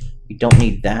 We don't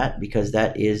need that because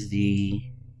that is the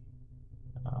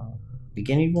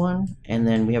beginning one. And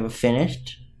then we have a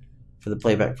finished for the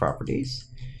playback properties.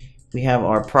 We have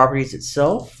our properties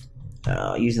itself,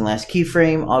 using last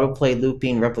keyframe, autoplay,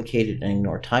 looping, replicated, and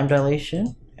ignore time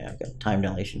dilation. I've got time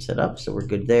dilation set up, so we're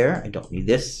good there. I don't need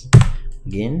this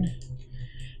again.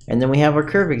 And then we have our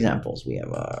curve examples. We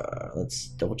have let's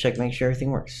double check, make sure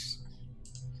everything works.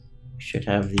 We should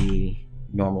have the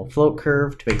normal float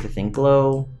curve to make the thing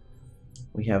glow.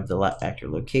 We have the actor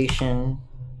location,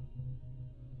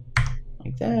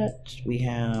 like that. We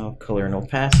have color and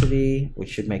opacity, which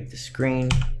should make the screen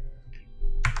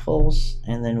pulse.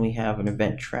 And then we have an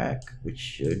event track, which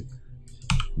should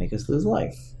make us lose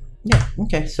life. Yeah,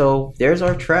 okay, so there's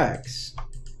our tracks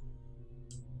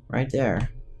right there.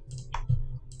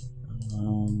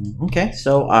 Okay,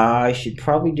 so I should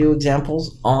probably do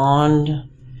examples on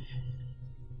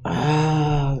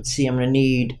let's see, I'm gonna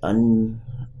need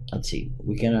let's see,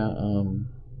 we're gonna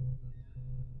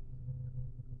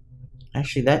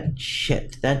actually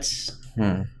that's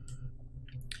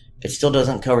it still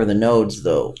doesn't cover the nodes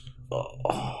though.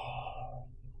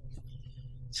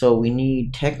 So we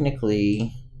need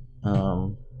technically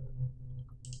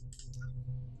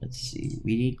let's see,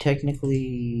 we need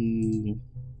technically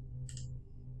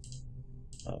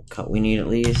we need at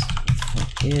least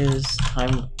is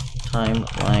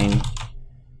timeline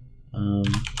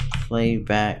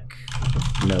playback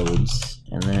nodes,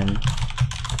 and then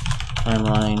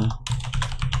timeline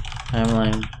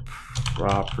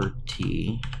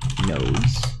property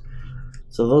nodes.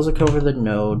 So those will cover the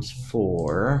nodes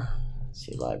for, let's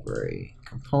see, library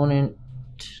component,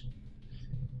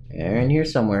 and here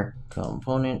somewhere,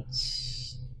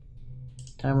 components,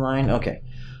 timeline. Okay,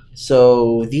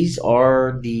 so these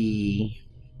are the,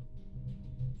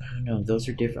 I don't know, those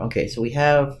are different. Okay, so we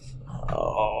have,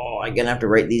 I'm gonna have to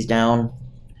write these down,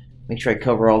 make sure I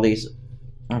cover all these.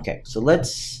 Okay, so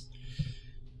let's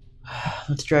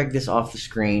drag this off the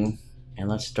screen and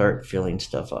let's start filling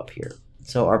stuff up here.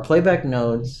 So our playback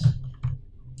nodes,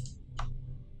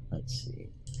 let's see,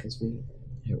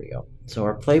 here we go. So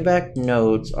our playback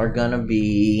nodes are gonna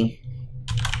be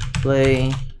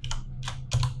play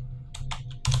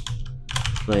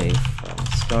from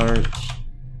start,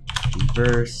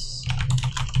 reverse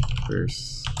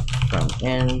from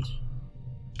end,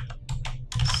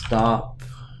 stop.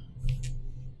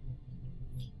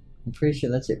 I'm pretty sure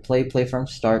that's it. Play from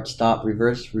start, stop,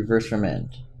 reverse from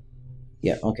end.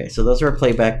 Yeah, okay, so those are our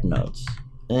playback nodes.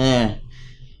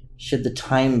 Should the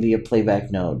time be a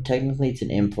playback node? Technically it's an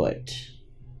input.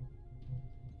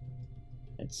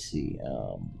 Let's see,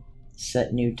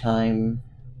 set new time.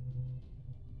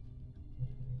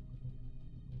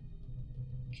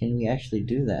 Can we actually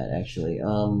do that, actually?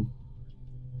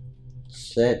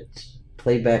 Set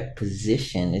playback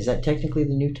position. Is that technically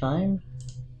the new time?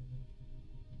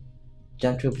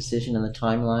 Jump to a position on the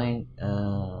timeline.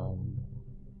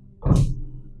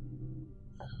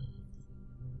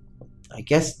 I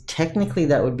guess technically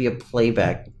that would be a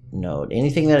playback node.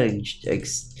 Anything that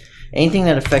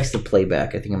affects the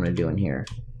playback, I think I'm going to do in here.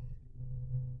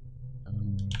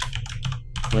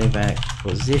 Playback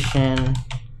position,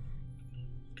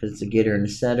 because it's a getter and a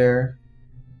setter.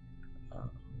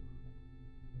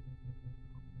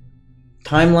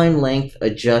 Timeline length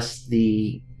adjusts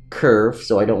the curve,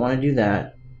 so I don't want to do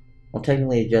that. I'll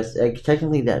technically adjust,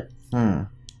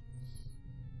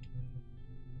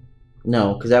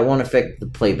 no, because that won't affect the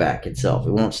playback itself.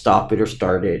 It won't stop it or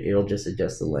start it. It'll just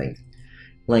adjust the length.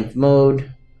 Length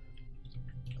mode,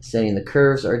 setting the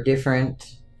curves are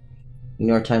different.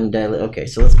 Ignore time dilate. Okay,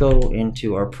 so let's go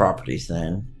into our properties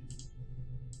then.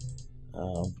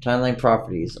 Timeline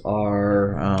properties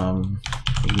are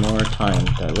ignore time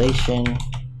dilation,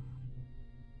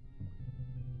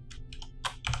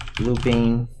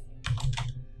 looping,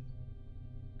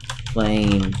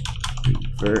 playing,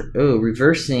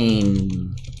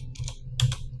 reversing.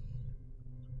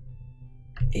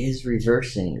 Is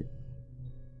reversing,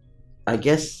 I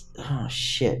guess. Oh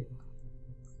shit.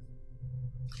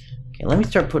 Okay, let me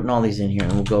start putting all these in here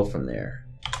and we'll go from there.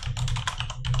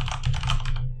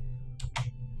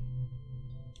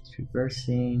 It's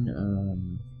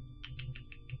reversing.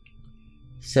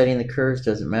 Setting the curves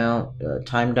doesn't mount.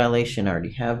 Time dilation I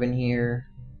already have in here.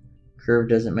 Curve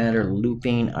doesn't matter.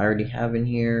 Looping I already have in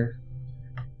here.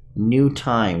 New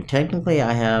time. Technically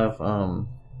I have what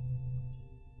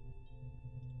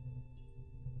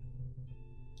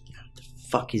the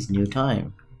fuck is new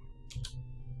time?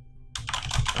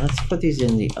 Let's put these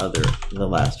in the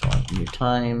last one. New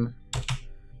time.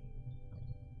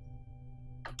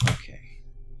 Okay.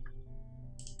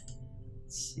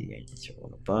 Let's see, I insert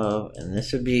one above, and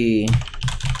this would be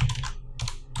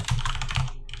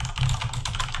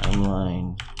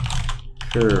timeline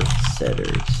curve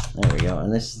setters. There we go.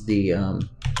 And this is the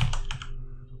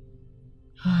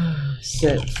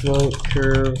set float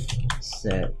curve,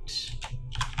 set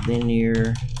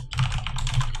linear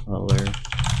color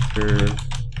curve,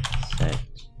 set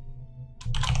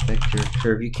vector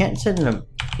curve. You can't set an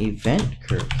event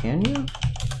curve, can you?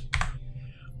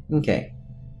 Okay.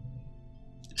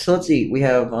 So let's see. We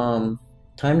have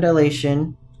time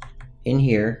dilation in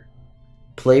here.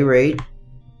 Play rate.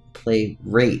 Play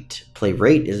rate. Play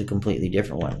rate is a completely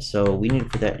different one. So we need to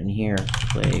put that in here.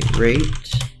 Play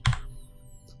rate.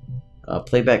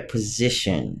 Playback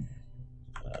position.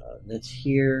 That's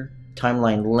here.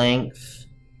 Timeline length.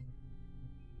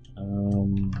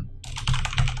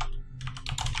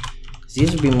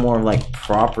 These would be more like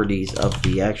properties of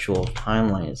the actual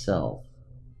timeline itself.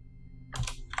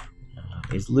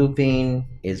 Is looping,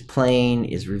 is playing,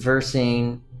 is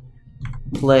reversing,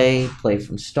 play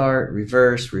from start,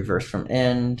 reverse from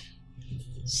end,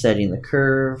 setting the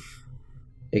curve,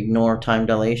 ignore time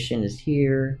dilation is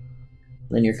here,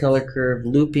 linear color curve,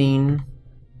 looping,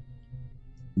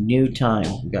 new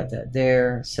time, we got that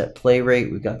there, set play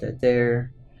rate, we got that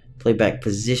there, playback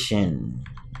position.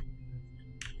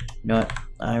 You know what,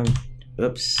 I'm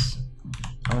gonna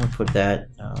put that,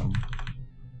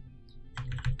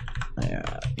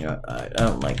 you know, I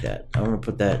don't like that. I'm gonna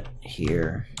put that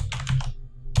here.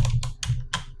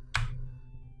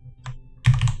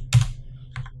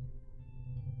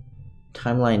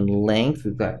 Timeline length,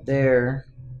 we've got there.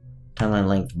 Timeline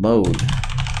length mode.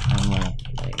 Timeline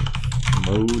length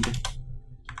mode.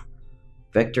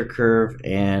 Vector curve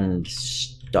and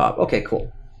stop. Okay,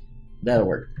 cool. That'll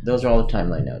work. Those are all the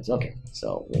timeline nodes. Okay,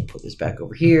 so we'll put this back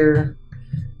over here.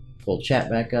 Pull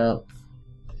chat back up.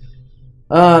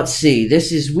 Let's see.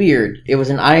 This is weird. It was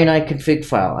an INI config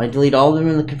file. I delete all of them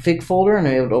in the config folder and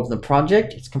I'm able to open the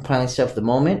project. It's compiling stuff at the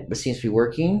moment, but seems to be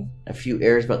working. A few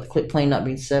errors about the clip plane not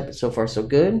being set, but so far so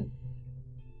good.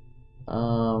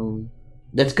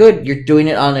 That's good. You're doing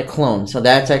it on a clone, so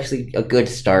that's actually a good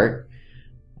start.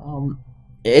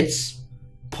 It's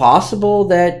possible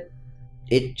that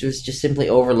it was just simply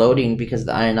overloading because of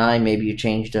the INI. Maybe you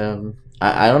changed.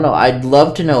 I don't know. I'd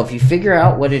love to know if you figure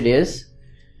out what it is.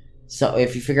 So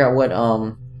if you figure out what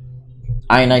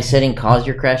INI setting caused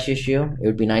your crash issue, it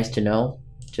would be nice to know,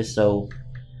 just so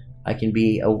I can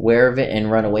be aware of it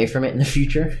and run away from it in the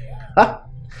future. But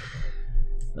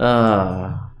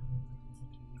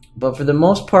for the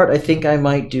most part, I think I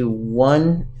might do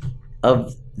one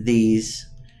of these.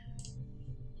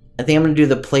 I think I'm going to do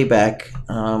the playback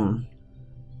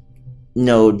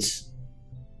nodes.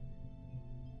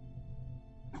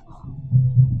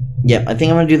 Yeah, I think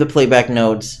I'm going to do the playback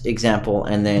nodes example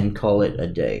and then call it a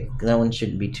day. That one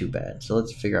shouldn't be too bad. So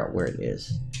let's figure out where it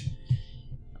is.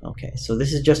 Okay, so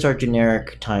this is just our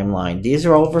generic timeline. These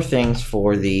are all of our things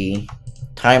for the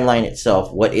timeline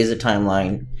itself. What is a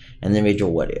timeline? And the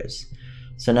individual what is.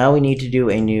 So now we need to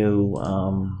do a new...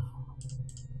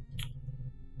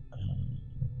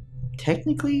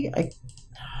 technically I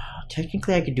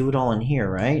could do it all in here,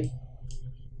 right?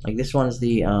 Like this one's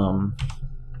the...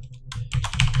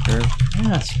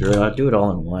 screw it, I'll do it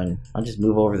all in one. I'll just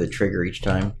move over the trigger each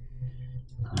time.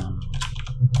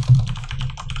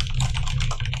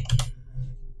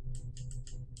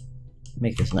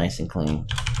 Make this nice and clean.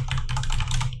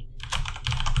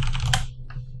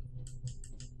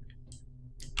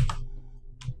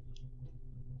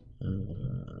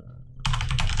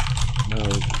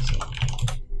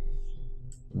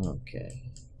 Okay.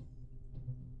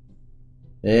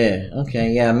 Yeah, okay,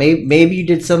 yeah, maybe you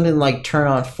did something like turn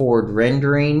on forward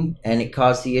rendering and it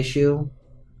caused the issue.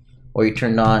 Or you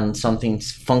turned on something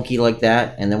funky like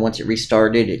that, and then once it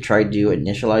restarted, it tried to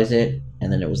initialize it,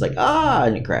 and then it was like, ah,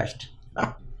 and it crashed.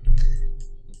 Ah.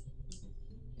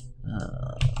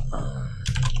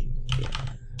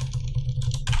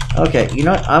 Okay, you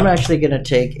know what? I'm actually going to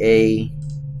take a...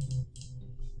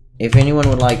 If anyone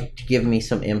would like to give me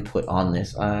some input on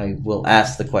this, I will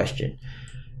ask the question.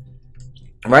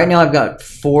 Right now I've got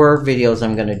 4 videos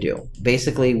I'm going to do.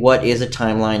 Basically, what is a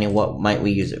timeline and what might we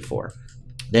use it for?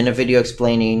 Then a video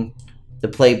explaining the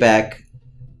playback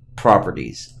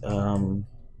properties.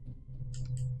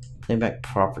 Playback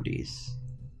properties.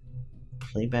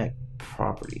 Playback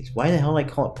properties. Why the hell did I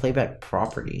call it playback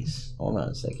properties? Hold on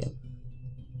a second.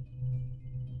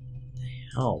 What the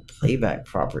hell? Playback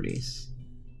properties.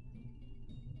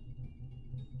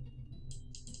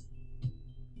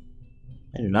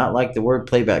 I do not like the word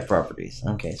playback properties.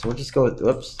 Okay, so we'll just go with,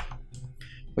 whoops.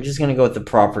 We're just going to go with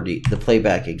the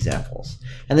playback examples.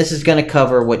 And this is going to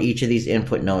cover what each of these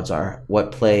input nodes are.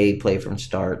 What play from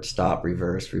start, stop,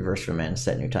 reverse, reverse from end,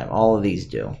 set new time. All of these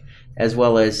do. As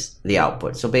well as the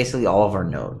output. So basically all of our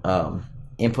node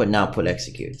input and output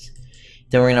executes.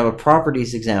 Then we're going to have a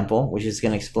properties example, which is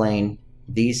going to explain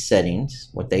these settings,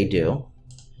 what they do.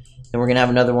 Then we're going to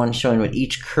have another one showing what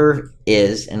each curve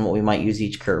is and what we might use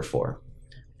each curve for.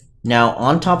 Now,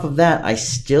 on top of that, I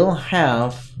still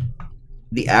have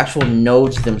the actual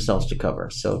nodes themselves to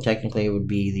cover. So technically it would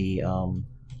be the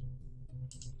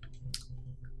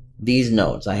these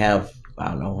nodes. I have, I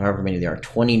don't know, however many there are,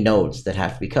 20 nodes that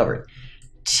have to be covered.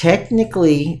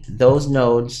 Technically, those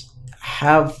nodes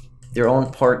have their own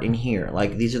part in here.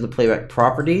 Like, these are the playback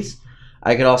properties.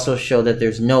 I could also show that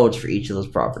there's nodes for each of those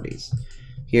properties.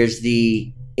 Here's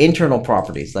the internal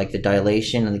properties, like the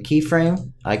dilation and the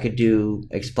keyframe. I could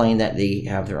explain that they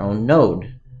have their own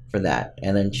node for that,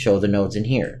 and then show the nodes in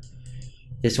here.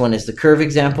 This one is the curve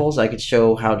examples. I could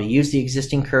show how to use the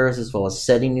existing curves as well as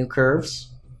setting new curves.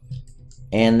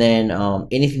 And then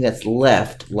anything that's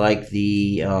left, like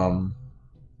the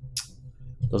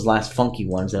those last funky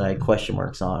ones that I had question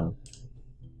marks on.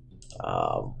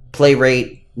 Play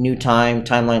rate, new time,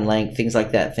 timeline length, things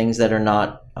like that. Things that are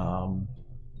not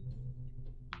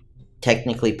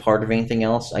technically part of anything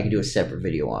else, I could do a separate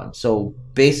video on. So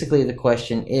basically the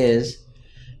question is,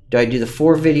 do I do the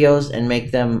 4 videos and make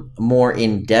them more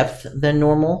in-depth than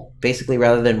normal? Basically,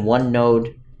 rather than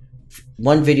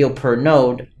one video per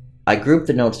node, I group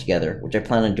the nodes together, which I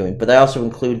plan on doing, but I also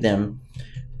include them,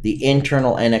 the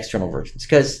internal and external versions.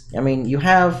 Because, I mean, you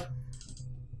have,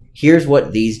 here's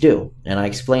what these do, and I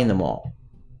explain them all.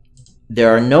 There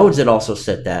are nodes that also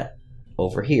set that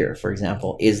over here. For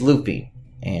example, is looping,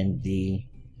 and the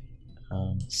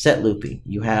set looping.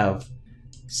 You have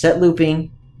set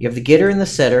looping, you have the getter and the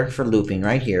setter for looping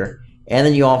right here, and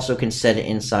then you also can set it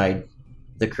inside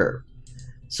the curve.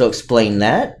 So explain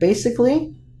that,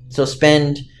 basically. So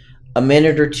spend a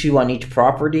minute or two on each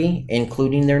property,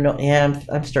 including their node. Yeah,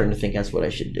 I'm starting to think that's what I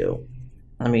should do.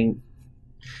 I mean,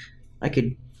 I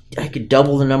could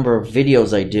double the number of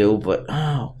videos I do, but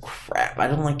oh crap, I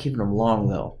don't like keeping them long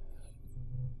though.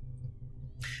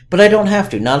 But I don't have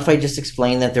to. Not if I just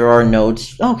explain that there are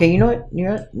nodes. Okay, you know what?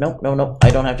 Nope. I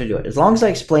don't have to do it. As long as I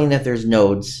explain that there's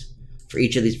nodes for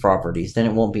each of these properties, then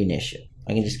it won't be an issue.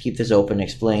 I can just keep this open and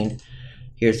explain.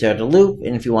 Here's how to loop,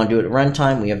 and if you want to do it at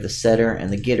runtime, we have the setter and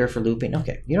the getter for looping.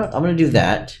 Okay, you know what? I'm going to do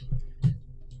that.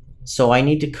 So I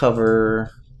need to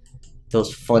cover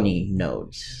those funny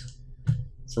nodes.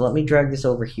 So let me drag this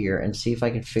over here and see if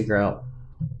I can figure out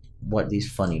what these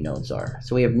funny nodes are.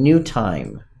 So we have new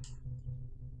time.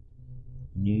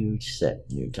 New set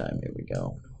new time. Here we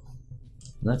go.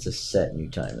 That's a set new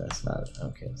time. That's not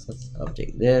okay. So let's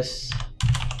update this.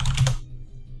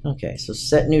 Okay, so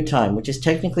set new time, which is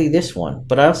technically this one,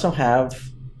 but I also have.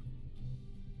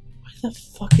 Why the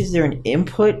fuck is there an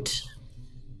input?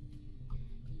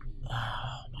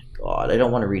 Oh my god! I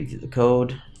don't want to read through the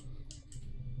code.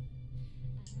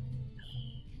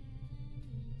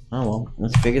 Oh well,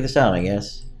 let's figure this out, I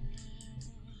guess.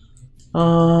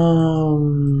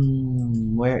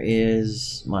 Where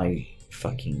is my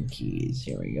fucking keys?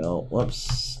 Here we go.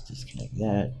 Whoops. Disconnect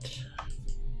that.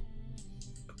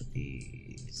 Put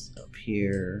these up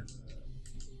here.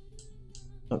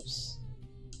 Oops.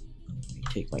 Let me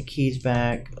take my keys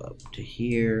back up to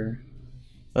here.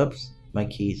 Oops. My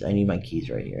keys. I need my keys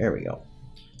right here. There we go.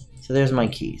 So there's my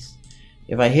keys.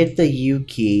 If I hit the U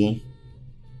key.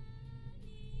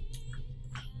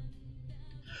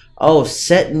 Oh,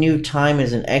 set new time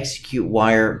is an execute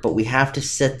wire, but we have to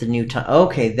set the new time.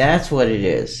 Okay, that's what it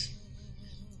is.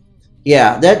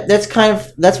 Yeah, that's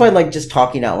why I like just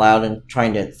talking out loud and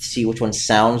trying to see which one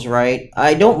sounds right.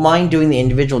 I don't mind doing the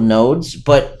individual nodes,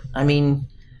 but I mean,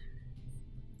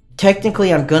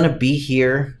 technically I'm going to be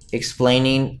here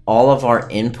explaining all of our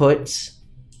inputs.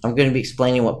 I'm going to be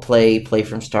explaining what play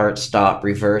from start, stop,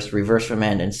 reverse from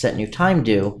end, and set new time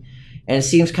do. And it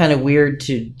seems kind of weird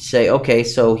to say, okay,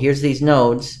 so here's these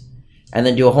nodes, and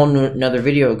then do a whole another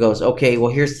video that goes, okay,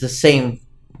 well, here's the same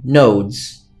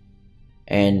nodes,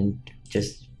 and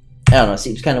just, I don't know, it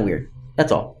seems kind of weird.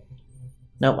 That's all.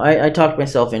 No, I talked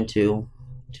myself into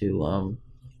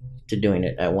doing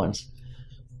it at once.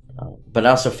 But I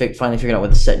also finally figured out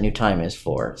what the set new time is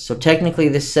for. So technically,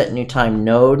 this set new time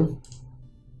node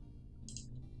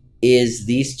is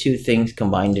these two things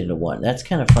combined into one. That's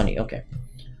kind of funny. Okay.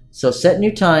 So set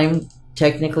new time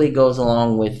technically goes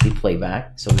along with the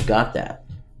playback, so we've got that.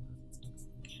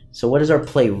 So what is our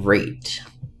play rate?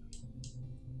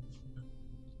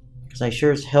 Because Because I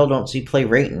sure as hell don't see play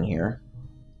rate in here.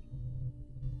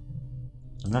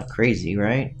 I'm not crazy,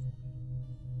 right?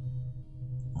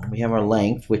 We have our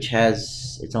length, which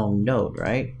has its own node,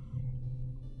 right?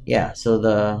 Yeah, so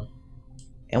the...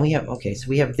 And we have... Okay, so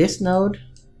we have this node.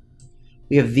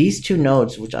 We have these two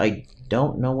nodes, which I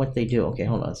don't know what they do. Okay,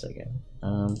 hold on a second.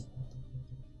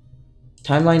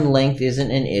 Timeline length isn't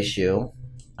an issue.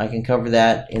 I can cover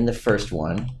that in the first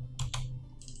one.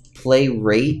 Play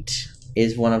rate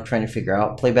is what I'm trying to figure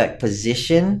out. Playback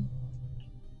position.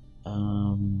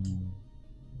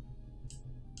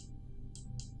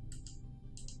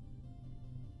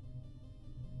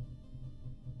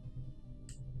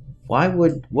 What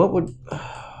would, let's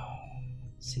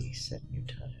see, set new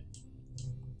time.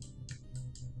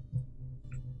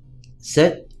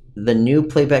 Set the new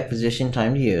playback position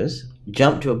time to use.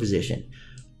 Jump to a position.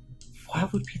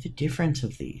 What would be the difference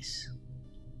of these?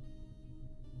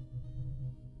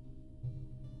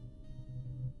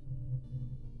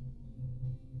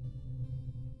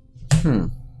 I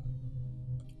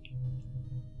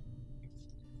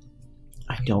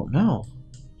don't know.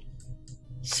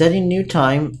 Setting new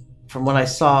time, from what I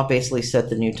saw, basically set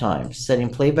the new time. Setting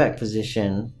playback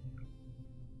position.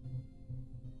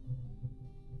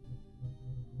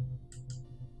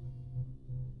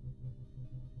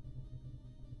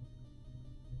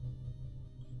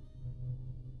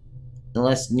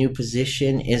 Unless new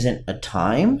position isn't a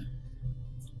time?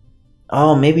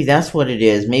 Oh, maybe that's what it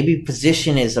is. Maybe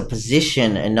position is a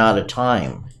position and not a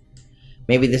time.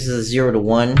 Maybe this is a 0 to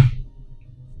 1,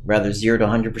 rather 0 to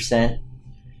 100%.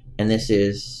 And this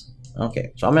is...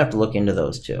 Okay, so I'm going to have to look into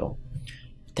those too.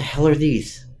 What the hell are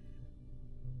these?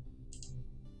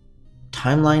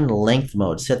 Timeline length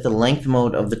mode. Set the length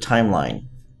mode of the timeline.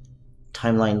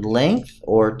 Timeline length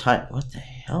or time... What the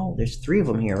hell? There's 3 of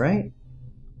them here, right?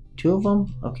 2 of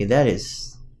them? Okay, that is...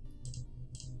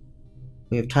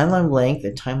 We have timeline length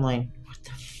and timeline... What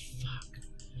the fuck?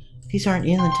 These aren't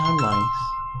in the timelines.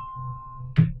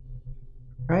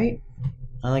 Right?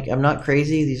 I'm not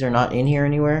crazy. These are not in here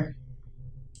anywhere.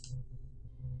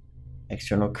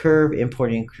 External curve,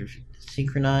 importing,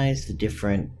 synchronize the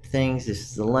different things. This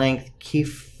is the length.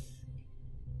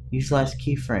 Use last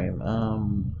keyframe.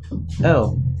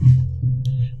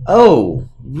 Oh,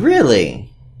 really?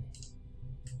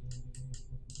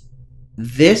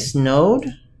 This node?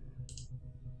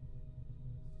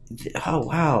 Oh,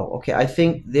 wow. Okay, I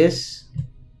think this...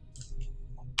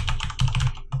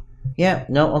 Yeah,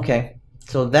 no, okay.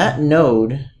 So that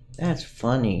node... That's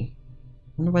funny. I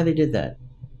wonder why they did that.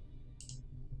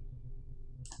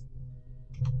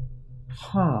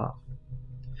 Huh.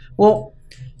 Well,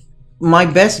 my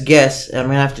best guess, I'm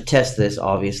going to have to test this,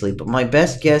 obviously, but my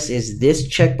best guess is this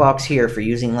checkbox here for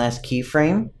using last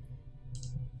keyframe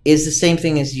is the same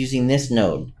thing as using this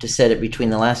node to set it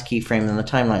between the last keyframe and the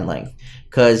timeline length.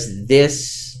 Because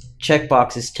this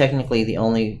checkbox is technically the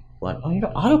only one. Oh, you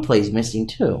know, autoplay is missing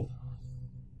too.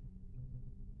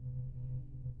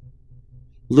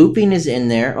 Looping is in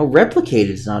there. Oh, replicate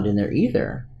is not in there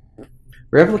either.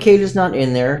 Replicate is not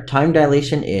in there. Time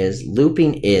dilation is.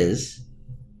 Looping is.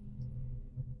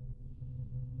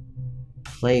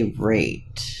 Play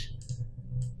rate.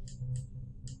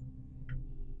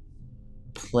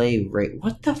 Play rate.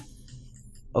 What the?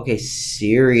 Okay,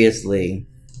 seriously.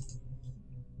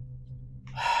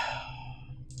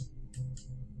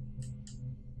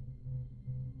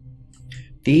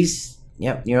 These.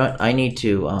 Yep. You know what? I need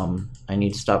to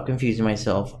stop confusing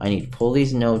myself. I need to pull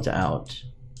these nodes out.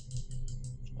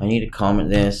 I need to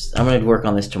comment this. I'm going to work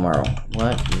on this tomorrow.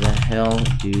 What the hell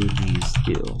do these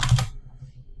do?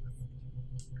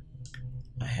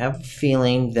 I have a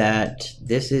feeling that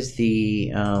this is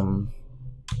the last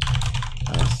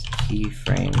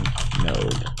keyframe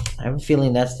node. I have a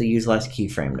feeling that's the use last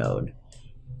keyframe node.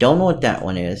 Don't know what that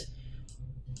one is.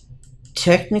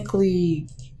 Technically,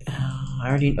 I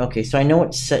already... Okay, so I know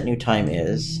what set new time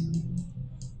is.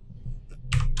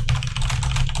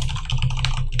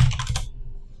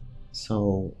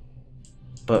 So,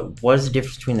 but what is the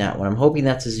difference between that one? I'm hoping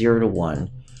that's a 0 to 1.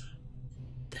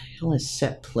 The hell is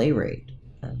set play rate?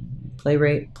 Play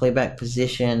rate, playback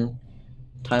position,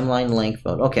 timeline length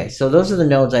mode. Okay, so those are the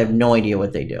nodes. I have no idea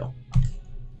what they do.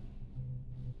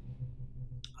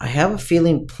 I have a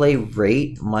feeling play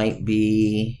rate might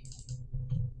be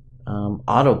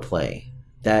autoplay.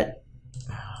 That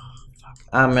fuck.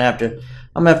 I'm gonna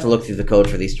have to look through the code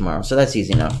for these tomorrow. So that's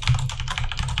easy enough.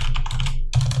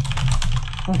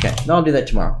 Okay, I'll do that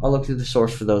tomorrow. I'll look through the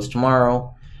source for those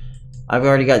tomorrow. I've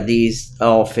already got these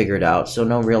all figured out, so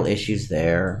no real issues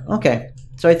there. Okay,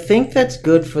 so I think that's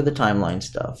good for the timeline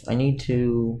stuff. I need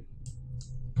to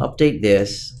update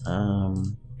this.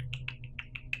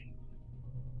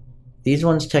 These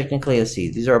ones technically, let's see,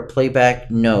 these are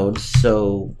playback nodes,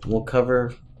 so we'll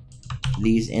cover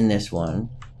these in this one.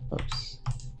 Oops,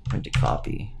 I went to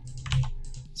copy.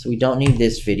 So we don't need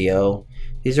this video.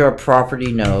 These are our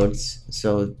property nodes,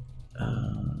 so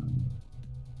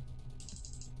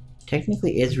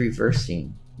technically is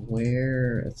reversing.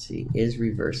 Where, let's see, is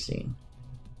reversing.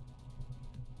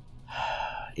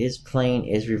 Is playing,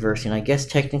 is reversing. I guess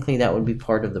technically that would be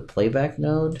part of the playback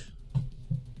node.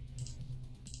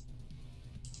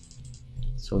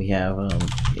 So we have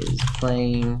is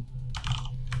playing,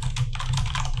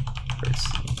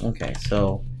 reversing. Okay,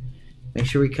 so make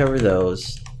sure we cover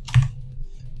those.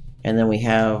 And then we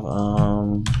have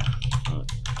what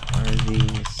are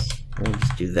these? We'll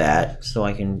just do that so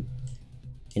I can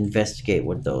investigate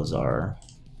what those are.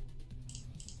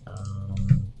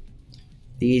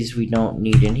 These we don't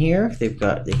need in here. If they've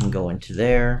got, they can go into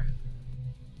there.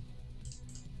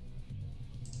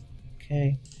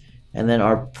 Okay, and then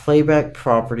our playback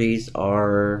properties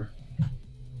are,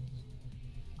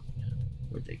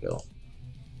 where'd they go?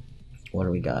 What do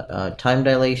we got? Time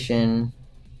dilation,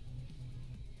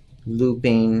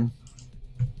 looping.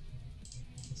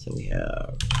 So we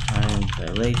have time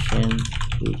dilation,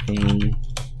 looping.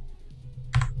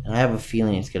 And I have a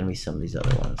feeling it's going to be some of these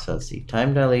other ones. So let's see.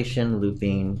 Time dilation,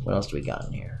 looping. What else do we got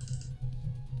in here?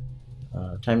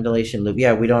 Time dilation, loop.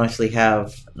 Yeah, we don't actually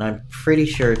have. And I'm pretty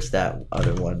sure it's that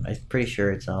other one. I'm pretty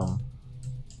sure it's time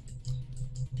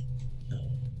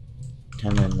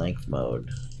and length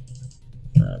mode.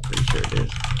 I'm pretty sure it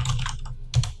is.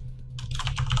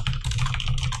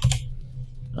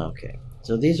 Okay.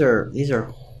 So these are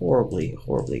horribly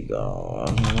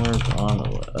gone.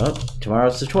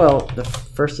 Tomorrow's the 12th, the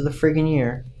first of the friggin'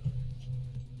 year.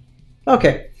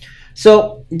 Okay,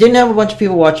 so didn't have a bunch of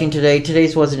people watching today.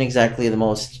 Today's wasn't exactly the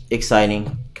most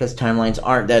exciting because timelines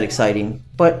aren't that exciting,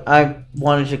 but I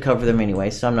wanted to cover them anyway,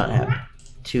 so I'm not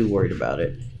too worried about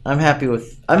it. I'm happy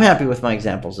with my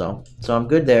examples though, so I'm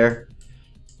good there.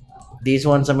 These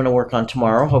ones I'm going to work on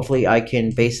tomorrow. Hopefully I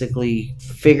can basically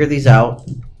figure these out.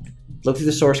 Look through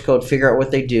the source code, figure out what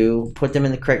they do, put them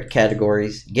in the correct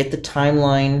categories, get the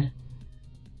timeline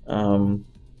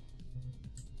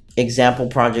example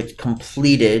project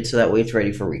completed so that way it's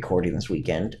ready for recording this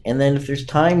weekend. And then if there's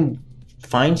time,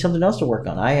 find something else to work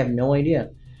on. I have no idea.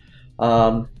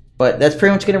 But that's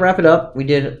pretty much going to wrap it up. We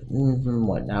did,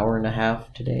 what, an hour and a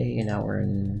half today? An hour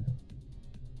and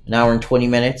 20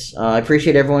 minutes. I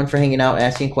appreciate everyone for hanging out,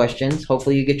 asking questions.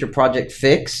 Hopefully you get your project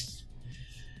fixed.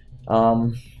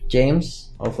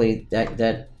 James, hopefully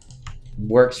that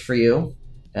works for you.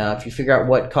 If you figure out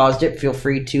what caused it, feel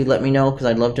free to let me know because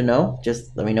I'd love to know.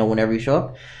 Just let me know whenever you show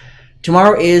up.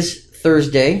 Tomorrow is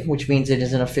Thursday, which means it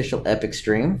is an official Epic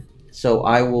stream. So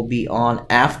I will be on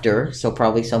after, so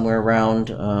probably somewhere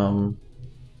around,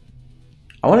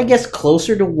 I want to guess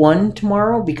closer to 1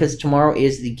 tomorrow because tomorrow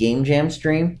is the Game Jam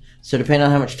stream. So depending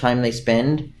on how much time they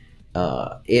spend,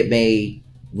 it may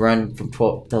run from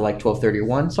 12 to like 12:30 or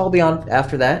 1, so I'll be on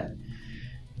after that,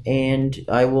 and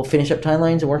I will finish up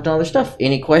timelines and work on other stuff.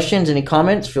 Any questions, any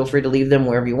comments, feel free to leave them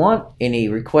wherever you want. Any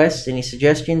requests, any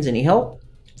suggestions, any help,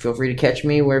 feel free to catch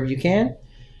me wherever you can.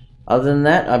 Other than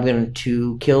that, I'm going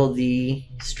to kill the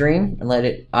stream and let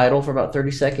it idle for about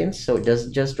 30 seconds so it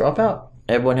doesn't just drop out.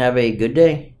 Everyone have a good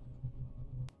day.